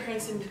 How did your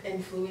parents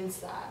influence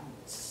that?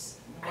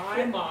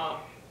 My mom.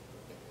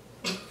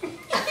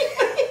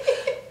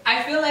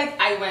 I feel like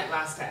I went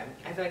last time.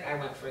 I feel like I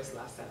went first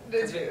last time.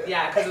 Did you?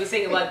 Yeah, because we were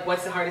saying like,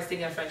 what's the hardest thing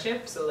in a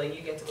friendship? So like,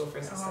 you get to go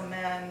first. Oh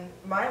man,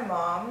 my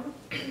mom,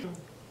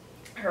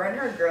 her and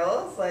her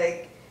girls,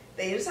 like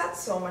they just had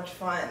so much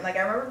fun. Like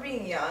I remember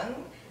being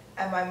young,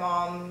 and my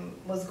mom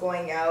was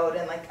going out,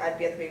 and like I'd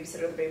be at the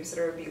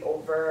babysitter would be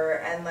over,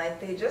 and like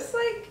they just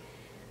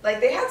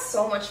like they had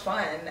so much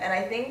fun, and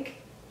I think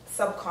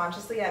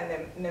subconsciously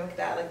I mimicked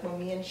that. Like when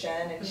me and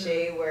Shen and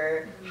Shay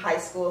were high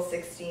school,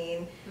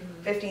 15,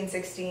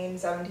 16,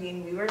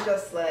 17, we were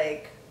just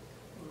like,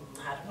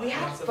 we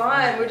had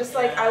fun. We're just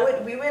like, I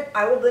would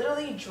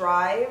literally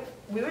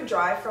we would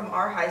drive from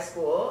our high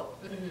school,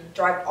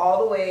 drive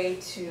all the way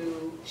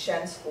to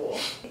Shen's school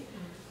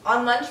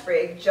on lunch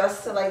break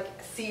just to like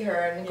see her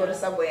and go to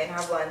Subway and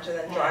have lunch and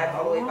then drive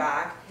all the way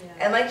back.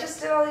 And like just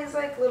did all these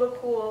like little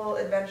cool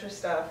adventure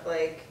stuff.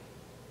 Like,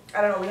 I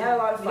don't know, we had a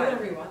lot of fun. We did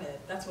whatever we wanted.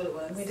 That's what it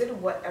was. We did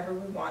whatever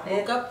we wanted.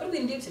 Woke up, what are we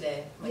gonna do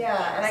today? Like,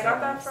 yeah, and I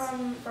got that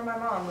from my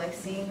mom, like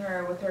seeing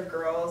her with her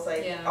girls.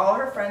 Like all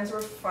her friends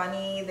were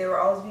funny. They were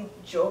always be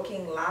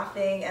joking,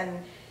 laughing,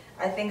 and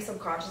I think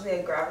subconsciously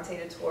I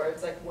gravitated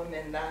towards like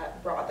women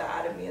that brought that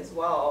out of me as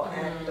well.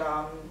 And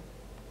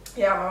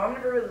yeah, my mom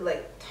never really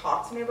like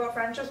talked to me about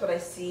friendships, but I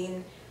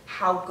seen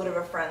how good of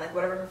a friend, like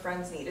whatever her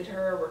friends needed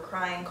her, were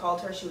crying,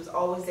 called her, she was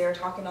always there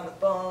talking on the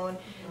phone.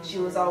 She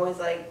was always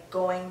like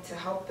going to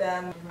help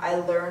them. I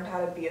learned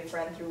how to be a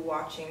friend through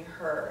watching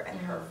her and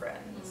her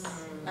friends.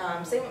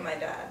 Same with my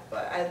dad,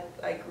 but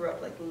I grew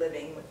up like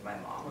living with my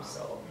mom,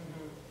 so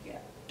yeah.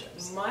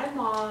 My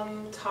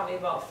mom taught me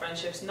about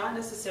friendships, not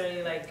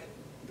necessarily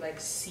like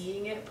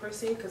seeing it per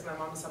se, because my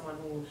mom is someone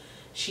who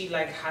she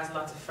like has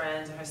lots of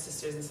friends and her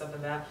sisters and stuff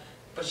like that,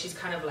 but she's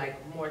kind of like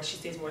she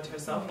stays more to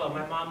herself. But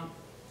my mom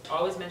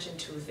always mentioned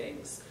 2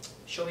 things: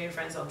 show me your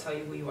friends, I'll tell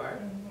you who you are.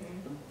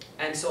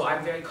 And so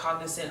I'm very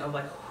cognizant of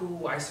like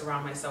who I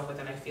surround myself with,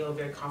 and I feel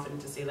very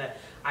confident to say that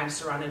I'm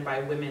surrounded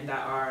by women that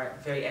are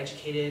very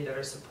educated, that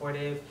are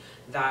supportive,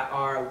 that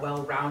are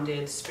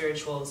well-rounded,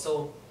 spiritual.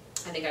 So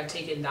I think I've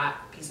taken that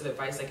piece of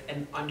advice like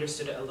and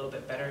understood it a little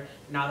bit better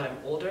now that I'm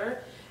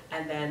older.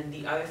 And then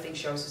the other thing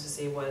she always used to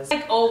say was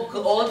like,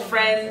 old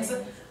friends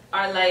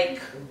are like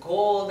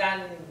gold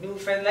and new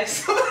friends like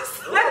so.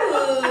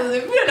 Ooh, we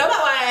don't know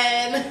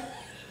that one.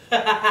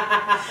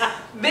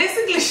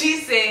 Basically,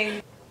 she's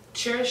saying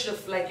cherish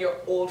like your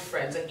old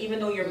friends, like even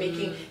though you're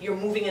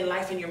moving in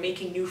life and you're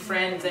making new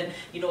friends, and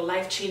you know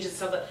life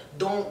changes and stuff.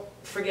 Don't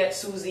forget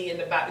Susie in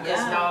the back, because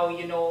now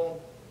you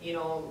know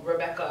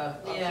Rebecca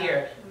up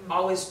here.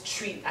 Always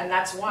treat, and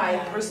that's why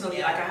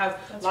personally, like I have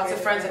lots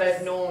of friends that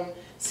I've known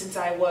since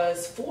I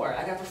was 4.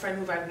 I have a friend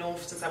who I've known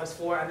since I was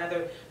 4.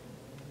 Another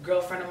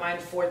girlfriend of mine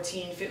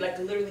 14, like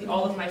literally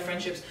all of my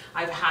friendships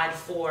I've had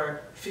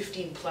for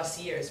 15 plus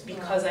years,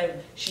 because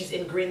she's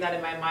ingrained that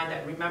in my mind,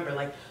 that remember,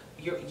 like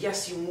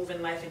yes, you move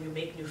in life and you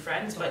make new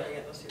friends, but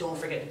don't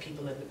forget the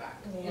people in the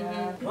back.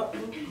 What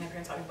my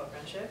parents talking about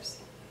friendships?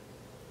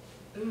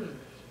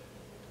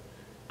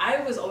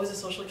 I was always a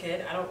social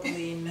kid. I don't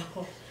really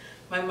know.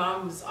 My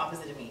mom was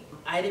opposite of me.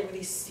 I didn't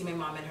really see my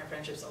mom in her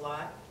friendships a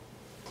lot.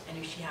 I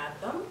knew she had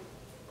them.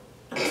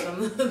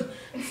 Some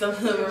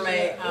of them were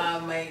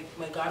my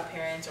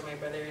godparents or my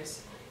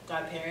brother's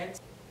godparents.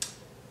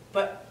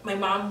 But my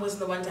mom was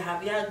the one to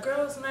have,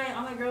 girls night,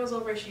 all my girls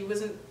over. She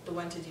wasn't the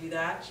one to do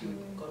that. She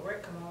would go to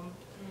work, come home,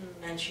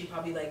 and she'd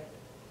probably like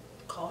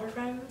call her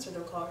friends, or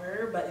they'll call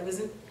her, but it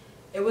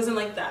wasn't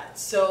like that.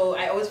 So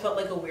I always felt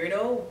like a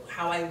weirdo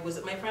how I was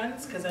with my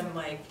friends, because I'm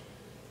like,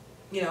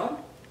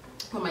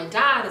 but my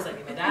dad is like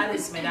me. My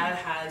dad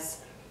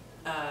has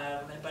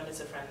an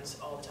abundance of friends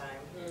all the time.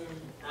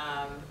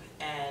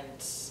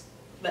 And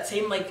that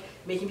same like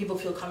making people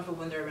feel comfortable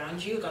when they're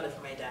around you, I got it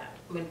from my dad.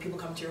 When people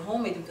come to your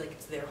home, make them feel like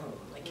it's their home.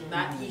 Like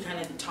that, he kind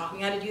of taught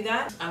me how to do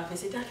that. If I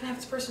say, Dad, can I have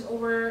this person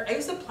over? I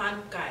used to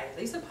plan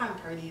parties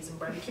and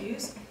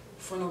barbecues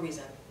for no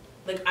reason.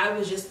 Like I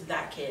was just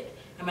that kid.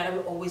 And my dad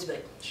would always be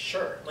like,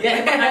 sure. Like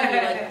right behind me,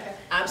 like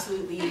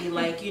absolutely,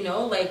 like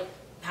like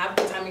have a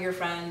good time with your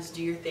friends,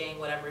 do your thing,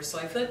 whatever. So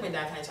I feel like my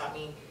dad kind of taught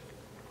me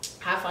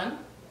have fun.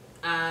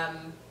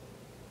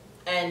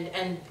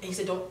 And he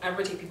said, don't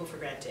ever take people for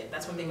granted.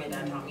 That's one thing my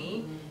dad taught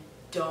me.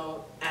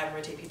 Don't ever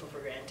take people for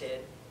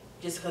granted.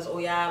 Just because,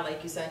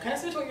 like you said, kind of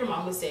similar to what your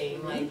mom was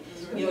saying. Like,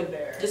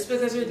 just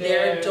because you're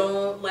there,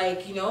 don't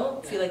like, feel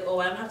like, I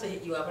don't have to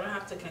hit you up. I don't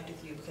have to connect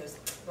with you because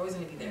you're always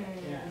going to be there.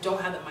 Don't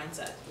have that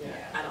mindset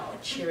at all.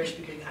 Cherish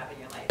people you have in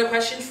your life. The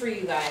question for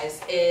you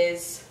guys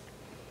is,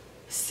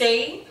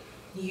 say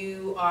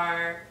you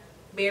are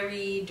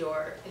married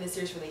or in a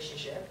serious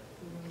relationship.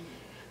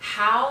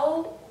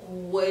 How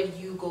would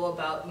you go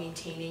about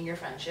maintaining your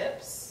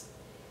friendships?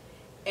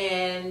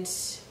 And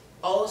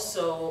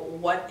also,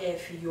 what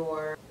if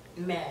your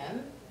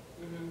man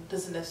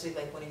doesn't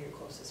necessarily like one of your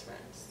closest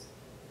friends?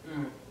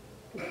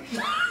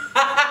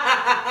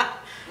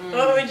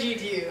 What would you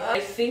do? I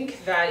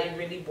think that it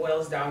really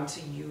boils down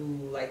to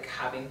you like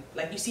having,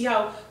 like you see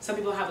how some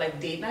people have like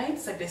date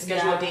nights, like they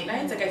schedule date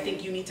nights. Like I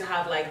think you need to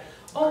have like,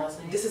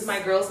 this is my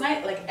girls'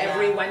 night, like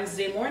every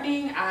Wednesday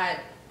morning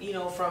at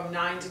from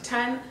 9 to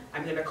 10,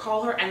 I'm gonna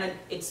call her, and then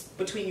it's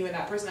between you and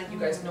that person. Like you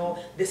guys know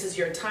this is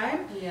your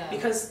time,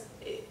 because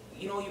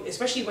you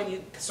especially when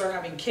you start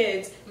having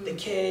kids, the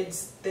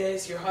kids,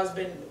 your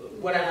husband,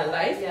 whatever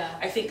life.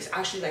 I think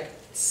actually like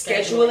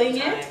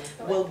scheduling it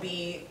will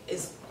be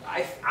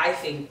I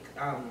think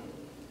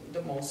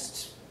the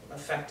most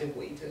effective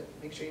way to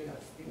make sure you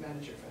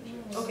manage your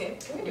friendships. Okay,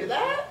 can we do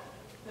that?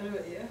 I don't know,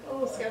 A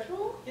little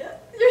schedule? Yeah.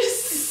 You're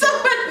so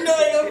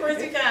annoying. Of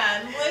course you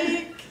can.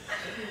 Like.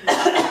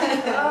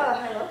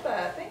 I love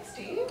that. Thanks,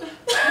 Steve. No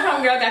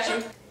problem, girl. Got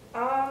you.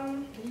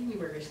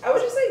 I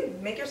would just say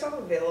make yourself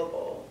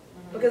available,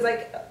 because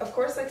like of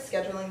course like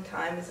scheduling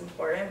time is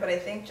important, but I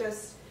think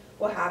just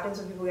what happens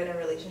when people get in a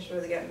relationship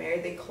or they get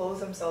married, they close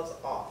themselves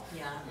off.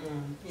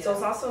 So it's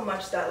not so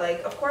much that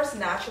like, of course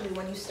naturally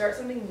when you start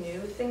something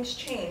new, things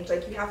change.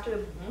 Like you have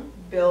to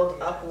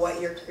build up what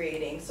you're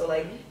creating. So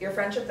like your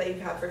friendship that you've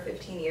had for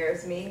 15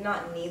 years may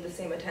not need the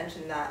same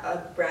attention that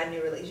a brand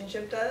new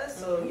relationship does.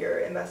 So you're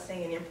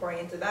investing and you're pouring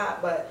into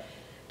that, but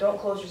don't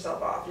close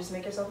yourself off. Just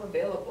make yourself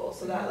available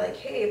so that like,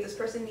 hey, if this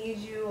person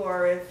needs you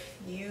or if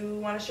you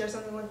want to share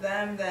something with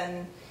them,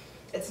 then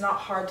it's not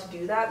hard to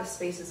do that. The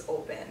space is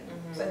open.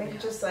 So I think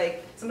it's just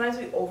like, sometimes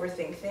we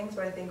overthink things,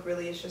 but I think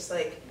really it's just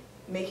like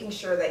making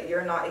sure that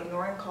you're not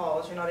ignoring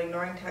calls, you're not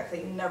ignoring texts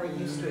that you never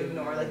used to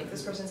ignore. Like if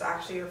this person's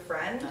actually your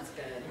friend, that's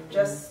good.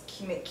 Just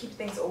keep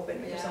things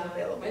open, make yourself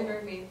available. You know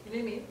what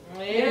I mean?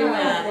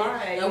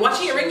 Why?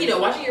 Watching your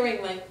ring, watching your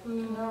ring, like,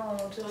 no,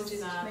 just don't do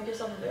that. make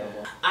yourself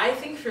available. I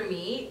think for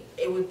me,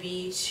 it would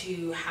be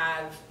to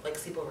have like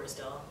sleepovers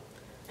still.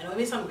 I know it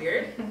may sound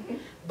weird,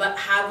 but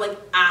have like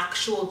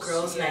actual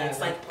girls' nights,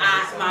 like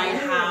at my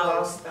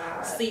house,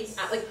 sleep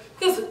at, like,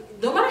 because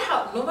no matter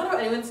what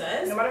anyone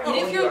says, no matter how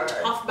even if you're old you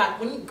are. tough back,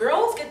 when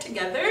girls get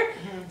together,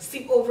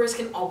 sleepovers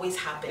can always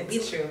happen.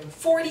 It's true.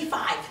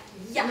 45,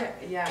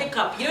 pick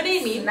up. You know what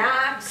I mean?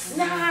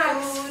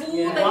 Snacks,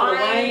 food,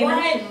 like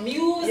wine,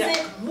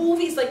 music,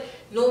 movies, like.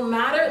 No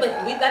matter,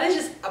 like, that is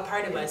just a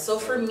part of us. So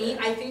for me,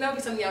 I think that would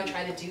be something I would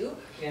try to do.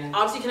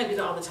 Obviously, you cannot do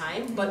that all the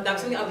time, but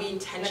that's something I'll be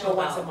intentional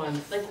about. Once a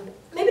month. Like,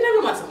 maybe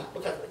not once a month.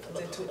 Because,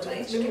 maybe 2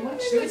 times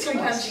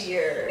a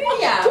year.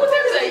 Yeah, 2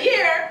 times a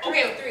year.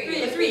 Okay,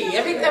 three.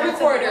 Every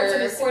quarter.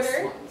 Every 6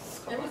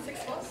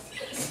 months.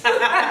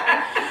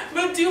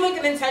 do like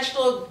an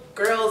intentional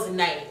girls'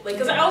 night. Like,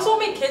 because I also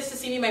want my kids to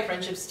see me in my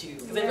friendships too.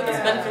 Because I feel it's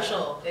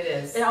beneficial. It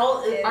is.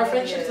 Our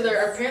friendships,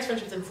 our parents'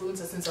 friendships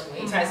influence us in some way.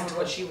 It ties into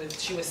what she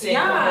was saying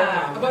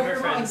about her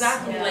mom. friends.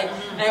 Exactly. Yeah. Like,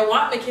 and I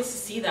want my kids to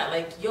see that.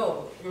 Like,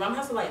 yo, your mom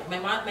has a life. My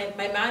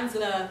man's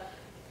gonna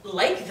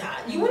like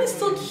that. You want to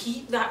still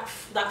keep that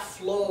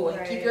flow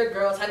and keep your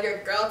girls, have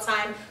your girl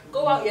time,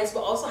 go out, yes,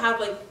 but also have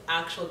like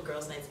actual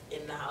girls' nights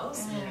in the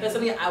house. That's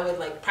something I would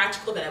like,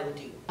 practical, that I would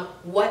do.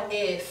 What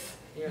if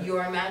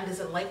your man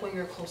doesn't like one of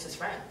your closest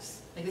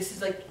friends? Like, this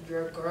is like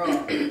your girl.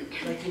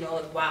 Like, you know,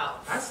 like, wow,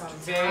 that's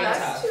very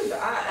tough. That's too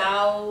bad.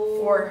 How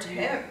for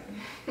him?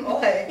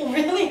 Like,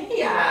 really?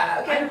 Yeah.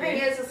 Okay. The thing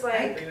is, it's like,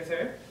 I agree with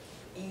her.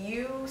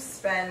 You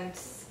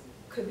spent,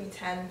 could be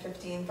 10,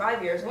 15,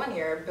 5 years, 1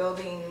 year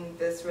building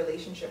this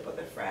relationship with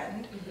a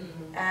friend,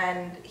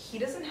 and she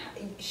doesn't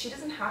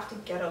have to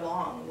get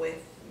along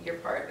with your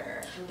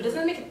partner. But doesn't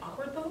that make it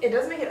awkward though? It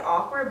does make it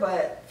awkward,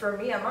 but for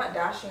me, I'm not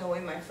dashing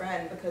away my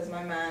friend because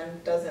my man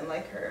doesn't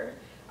like her.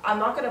 I'm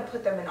not going to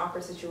put them in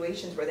awkward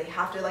situations where they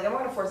have to, like, I'm not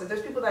going to force it.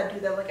 There's people that do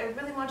that, like, I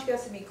really want you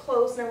guys to be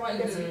close and I want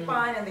you guys to be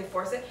fine, and they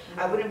force it.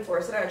 I wouldn't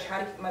force it. I would try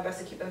to keep my best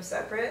to keep them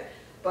separate.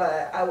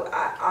 But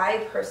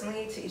I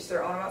personally, to each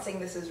their own, I'm not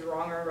saying this is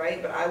wrong or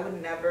right, but I would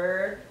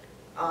never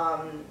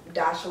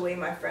dash away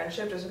my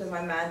friendship just because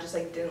my man just,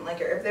 like, didn't like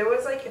her. If there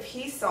was, like, if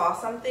he saw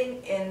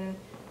something in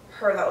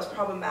her that was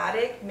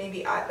problematic,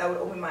 maybe that would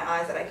open my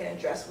eyes that I can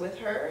address with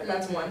her.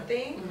 That's one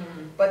thing.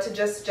 But to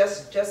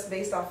just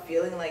based off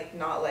feeling like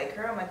not like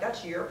her, I'm like,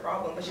 that's your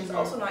problem. But she's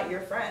also not your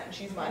friend.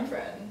 She's my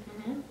friend.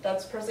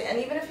 That's personally, and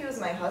even if he was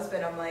my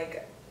husband, I'm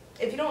like,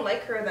 if you don't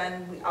like her,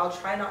 then I'll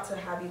try not to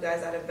have you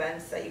guys at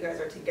events that you guys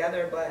are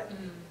together. But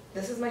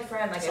this is my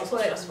friend. Like,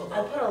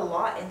 I put a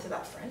lot into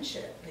that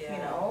friendship. You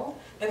know,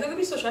 like, it could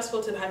be so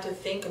stressful to have to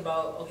think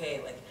about,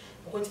 okay, like,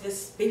 we're going to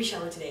this baby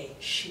shower today.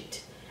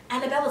 Shoot,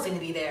 Annabella's going to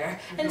be there,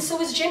 and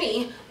so is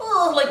Jimmy.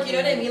 Oh, like, you know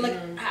what I mean? Like,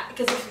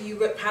 because if you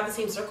have the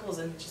same circles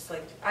and just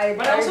like,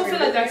 but I also feel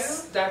like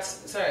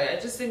that's sorry. I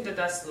just think that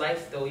that's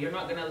life, though. You're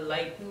not gonna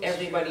like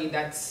everybody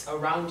that's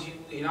around you.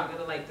 You're not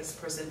gonna like this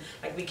person.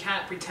 Like, we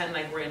can't pretend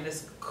like we're in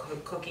this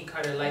cookie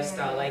cutter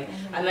lifestyle. Like,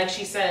 and like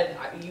she said,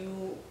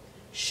 you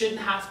shouldn't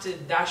have to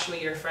dash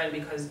away your friend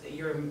because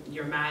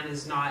your man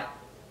is not,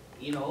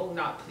 you know,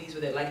 not pleased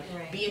with it. Like,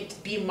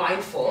 be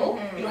mindful.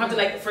 You don't have to,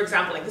 like, for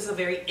example, like, this is a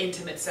very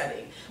intimate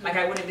setting. Like,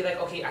 I wouldn't be like,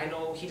 okay, I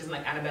know he doesn't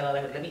like Annabella,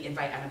 like, let me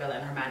invite Annabella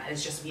and her man, and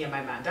it's just me and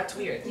my man. That's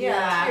weird.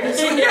 yeah.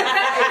 That's weird.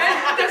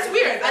 That's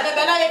weird.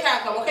 Annabella, you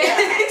can't come, okay?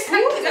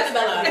 Who is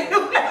Annabella?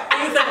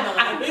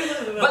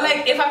 But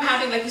like, if I'm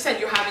having, like you said,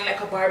 you're having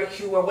like a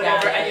barbecue or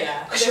whatever,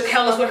 and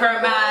Shaquille is with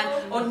her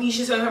man, or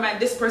Nisha's with her man,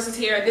 this person's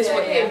here, this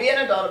one. Be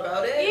an adult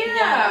about it.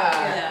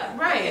 Yeah.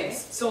 Right. Okay.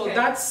 So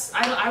that's,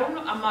 I'm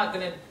not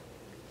gonna.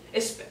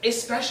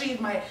 Especially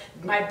if my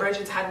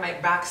brethren had my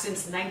back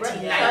since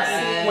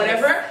 1990,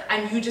 whatever,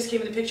 and you just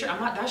came in the picture, I'm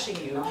not dashing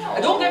you. No.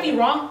 Don't get me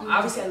wrong.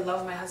 Obviously, I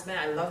love my husband.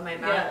 I love my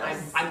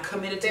man. I'm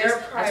committed to this.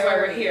 That's why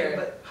we're here.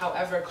 But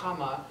however,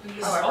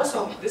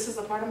 this is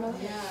a part of my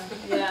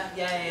life.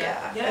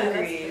 Yeah.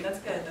 Agreed. That's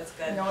good. That's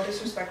good. No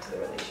disrespect to the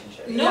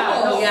relationship.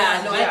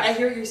 I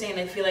hear what you're saying.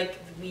 I feel like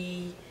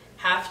we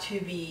have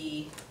to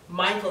be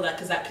mindful of that,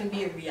 because that can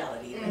be a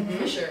reality, like,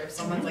 for sure. If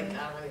someone's like,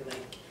 I don't really like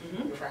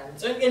your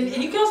friends, and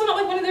you can also not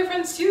like one of their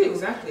friends too.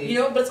 Exactly. You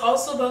know, but it's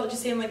also about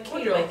just saying like,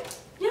 hey, like,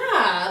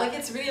 like,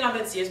 it's really not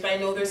that serious. But I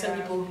know there's some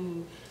people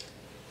who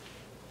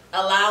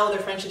allow their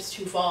friendships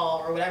to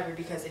fall or whatever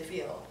because they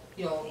feel,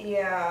 you know,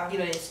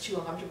 it's too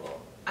uncomfortable.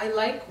 I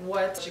like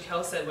what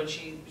Jaquel said when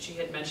she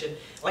had mentioned,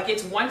 like,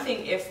 it's one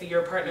thing if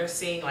your partner's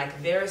saying,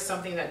 like, there's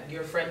something that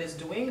your friend is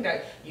doing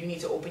that you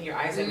need to open your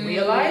eyes and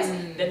realize,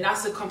 then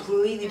that's a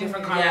completely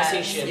different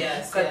conversation.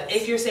 Because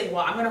if you're saying,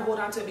 well, I'm going to hold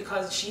on to it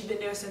because she's been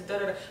there since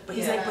da-da-da, but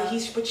he's like,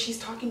 but she's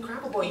talking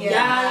crap about you.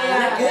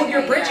 Let go of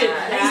your bridges.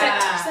 And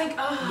he's like,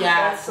 oh.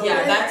 That's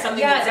something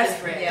that's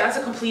different. That's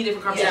a completely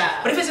different conversation.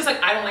 But if it's just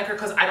like, I don't like her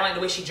because I don't like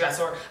the way she dressed,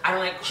 or I don't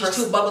like she's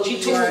too bubbly,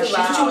 she's too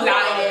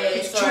loud,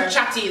 she's too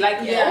chatty, like,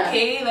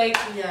 okay. Like,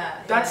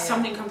 that's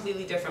something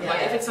completely different.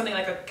 But if it's something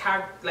like a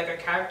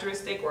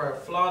characteristic or a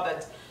flaw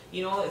that,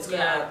 you know, it's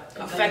gonna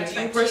affect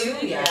you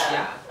personally, I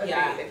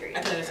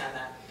can understand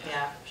that.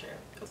 Yeah, sure.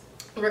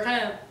 We're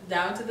kind of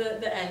down to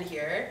the end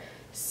here,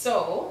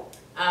 so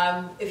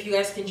if you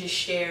guys can just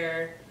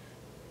share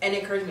an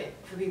encouragement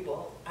for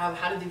people, how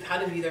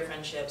to view their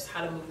friendships,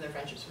 how to move in their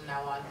friendships from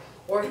now on,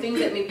 or things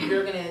that maybe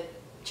you're gonna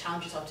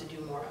challenge yourself to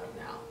do more of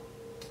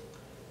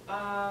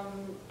now.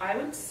 I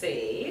would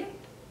say,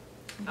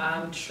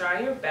 try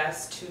your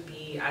best to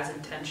be as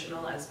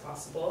intentional as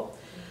possible.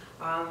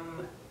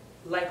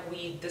 Like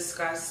we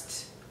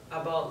discussed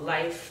about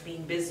life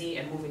being busy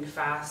and moving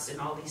fast and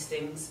all these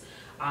things,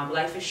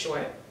 life is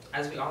short,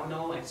 as we all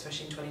know,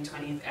 especially in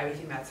 2020, with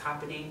everything that's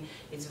happening.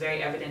 It's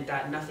very evident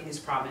that nothing is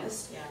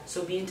promised.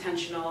 So be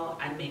intentional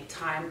and make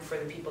time for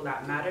the people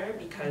that matter,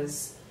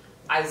 because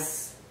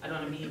as I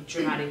don't want to be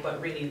dramatic,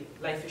 but really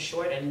life is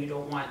short and you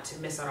don't want to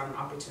miss out on an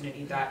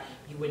opportunity that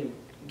you wouldn't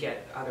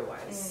get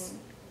otherwise.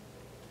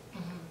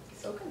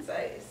 So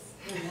concise.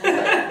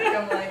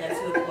 I'm like, That's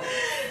the point.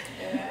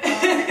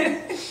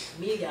 yeah.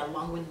 Me got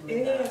long-winded like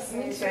Yes,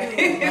 that.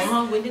 me too.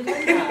 Long-winded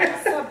like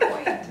that. Sub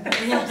point.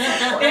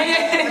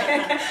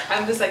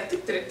 I'm just like, I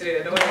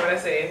don't know what I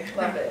say.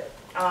 Love it.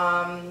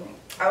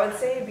 I would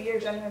say be your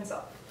genuine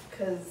self,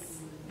 because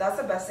that's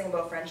the best thing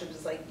about friendships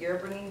is like you're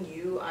bringing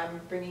you,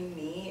 I'm bringing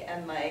me,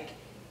 and like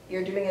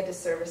you're doing a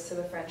disservice to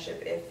the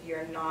friendship if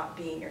you're not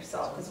being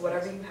yourself, because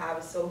whatever you have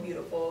is so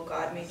beautiful.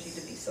 God made you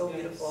to be so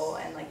beautiful,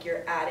 and like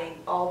you're adding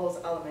all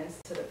those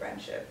elements to the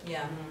friendship.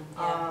 Yeah.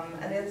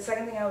 And then the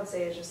second thing I would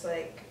say is just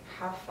like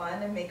have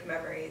fun and make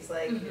memories,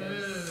 like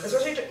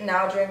especially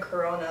now during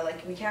Corona,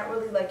 like we can't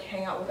really like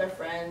hang out with our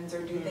friends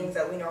or do things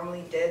that we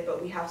normally did,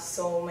 but we have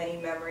so many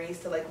memories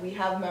to like, we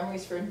have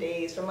memories for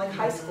days from like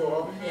high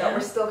school that we're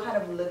still kind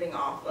of living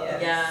off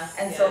of.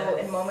 And so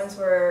in moments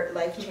where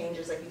life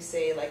changes, like you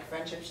say, like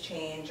friendships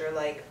change, or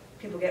like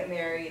people get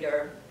married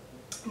or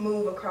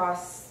move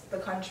across the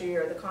country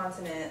or the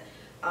continent,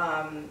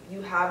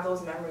 you have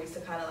those memories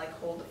to kind of like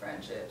hold the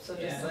friendship. So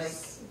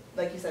just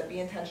like you said, be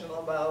intentional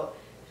about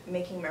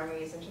making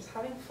memories and just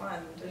having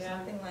fun. There's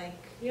nothing like,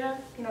 you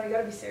know, you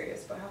gotta be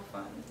serious, but have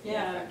fun.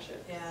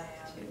 Friendship.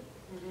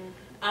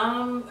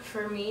 Too.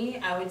 For me,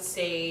 I would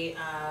say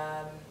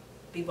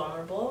be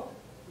vulnerable,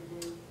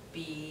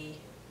 be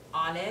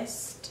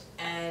honest,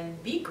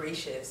 and be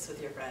gracious with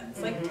your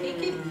friends. Like, take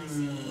it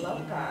easy.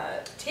 Love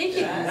that. Take it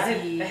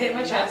easy. I hit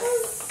my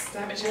chest.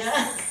 That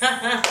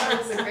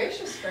was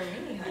gracious for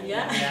me, honey.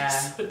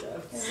 So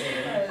tough.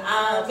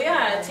 But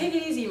yeah, take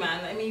it easy,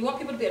 man. I mean, you want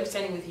people to be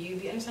understanding with you,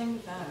 be understanding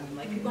with them.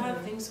 Like, people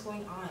have things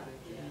going on.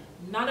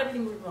 Not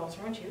everything revolves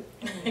around you,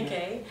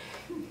 okay?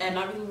 And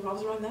not everything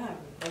revolves around them.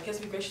 Like,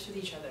 just be gracious with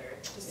each other.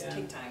 Just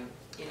take time,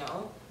 you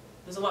know?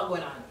 There's a lot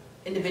going on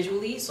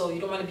individually, so you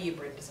don't want to be a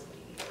burden to somebody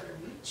or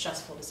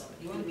stressful to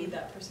somebody. You want to be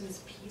that person's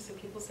peace, if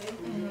people say,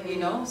 you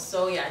know?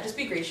 So yeah, just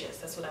be gracious.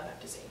 That's what I have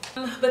to say.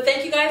 But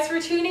thank you guys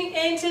for tuning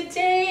in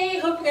today.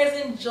 Hope you guys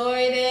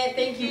enjoyed it.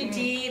 Thank you,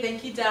 Dee.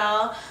 Thank you,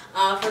 Dal,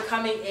 for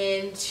coming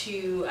in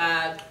to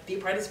be a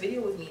part of this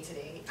video with me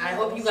today. I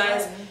hope you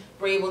guys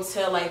were able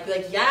to like be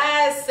like,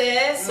 yes,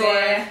 sis,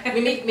 or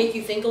we make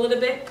you think a little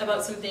bit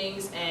about some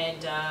things.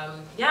 And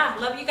yeah,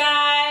 love you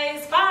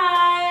guys.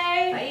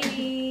 Bye. Bye.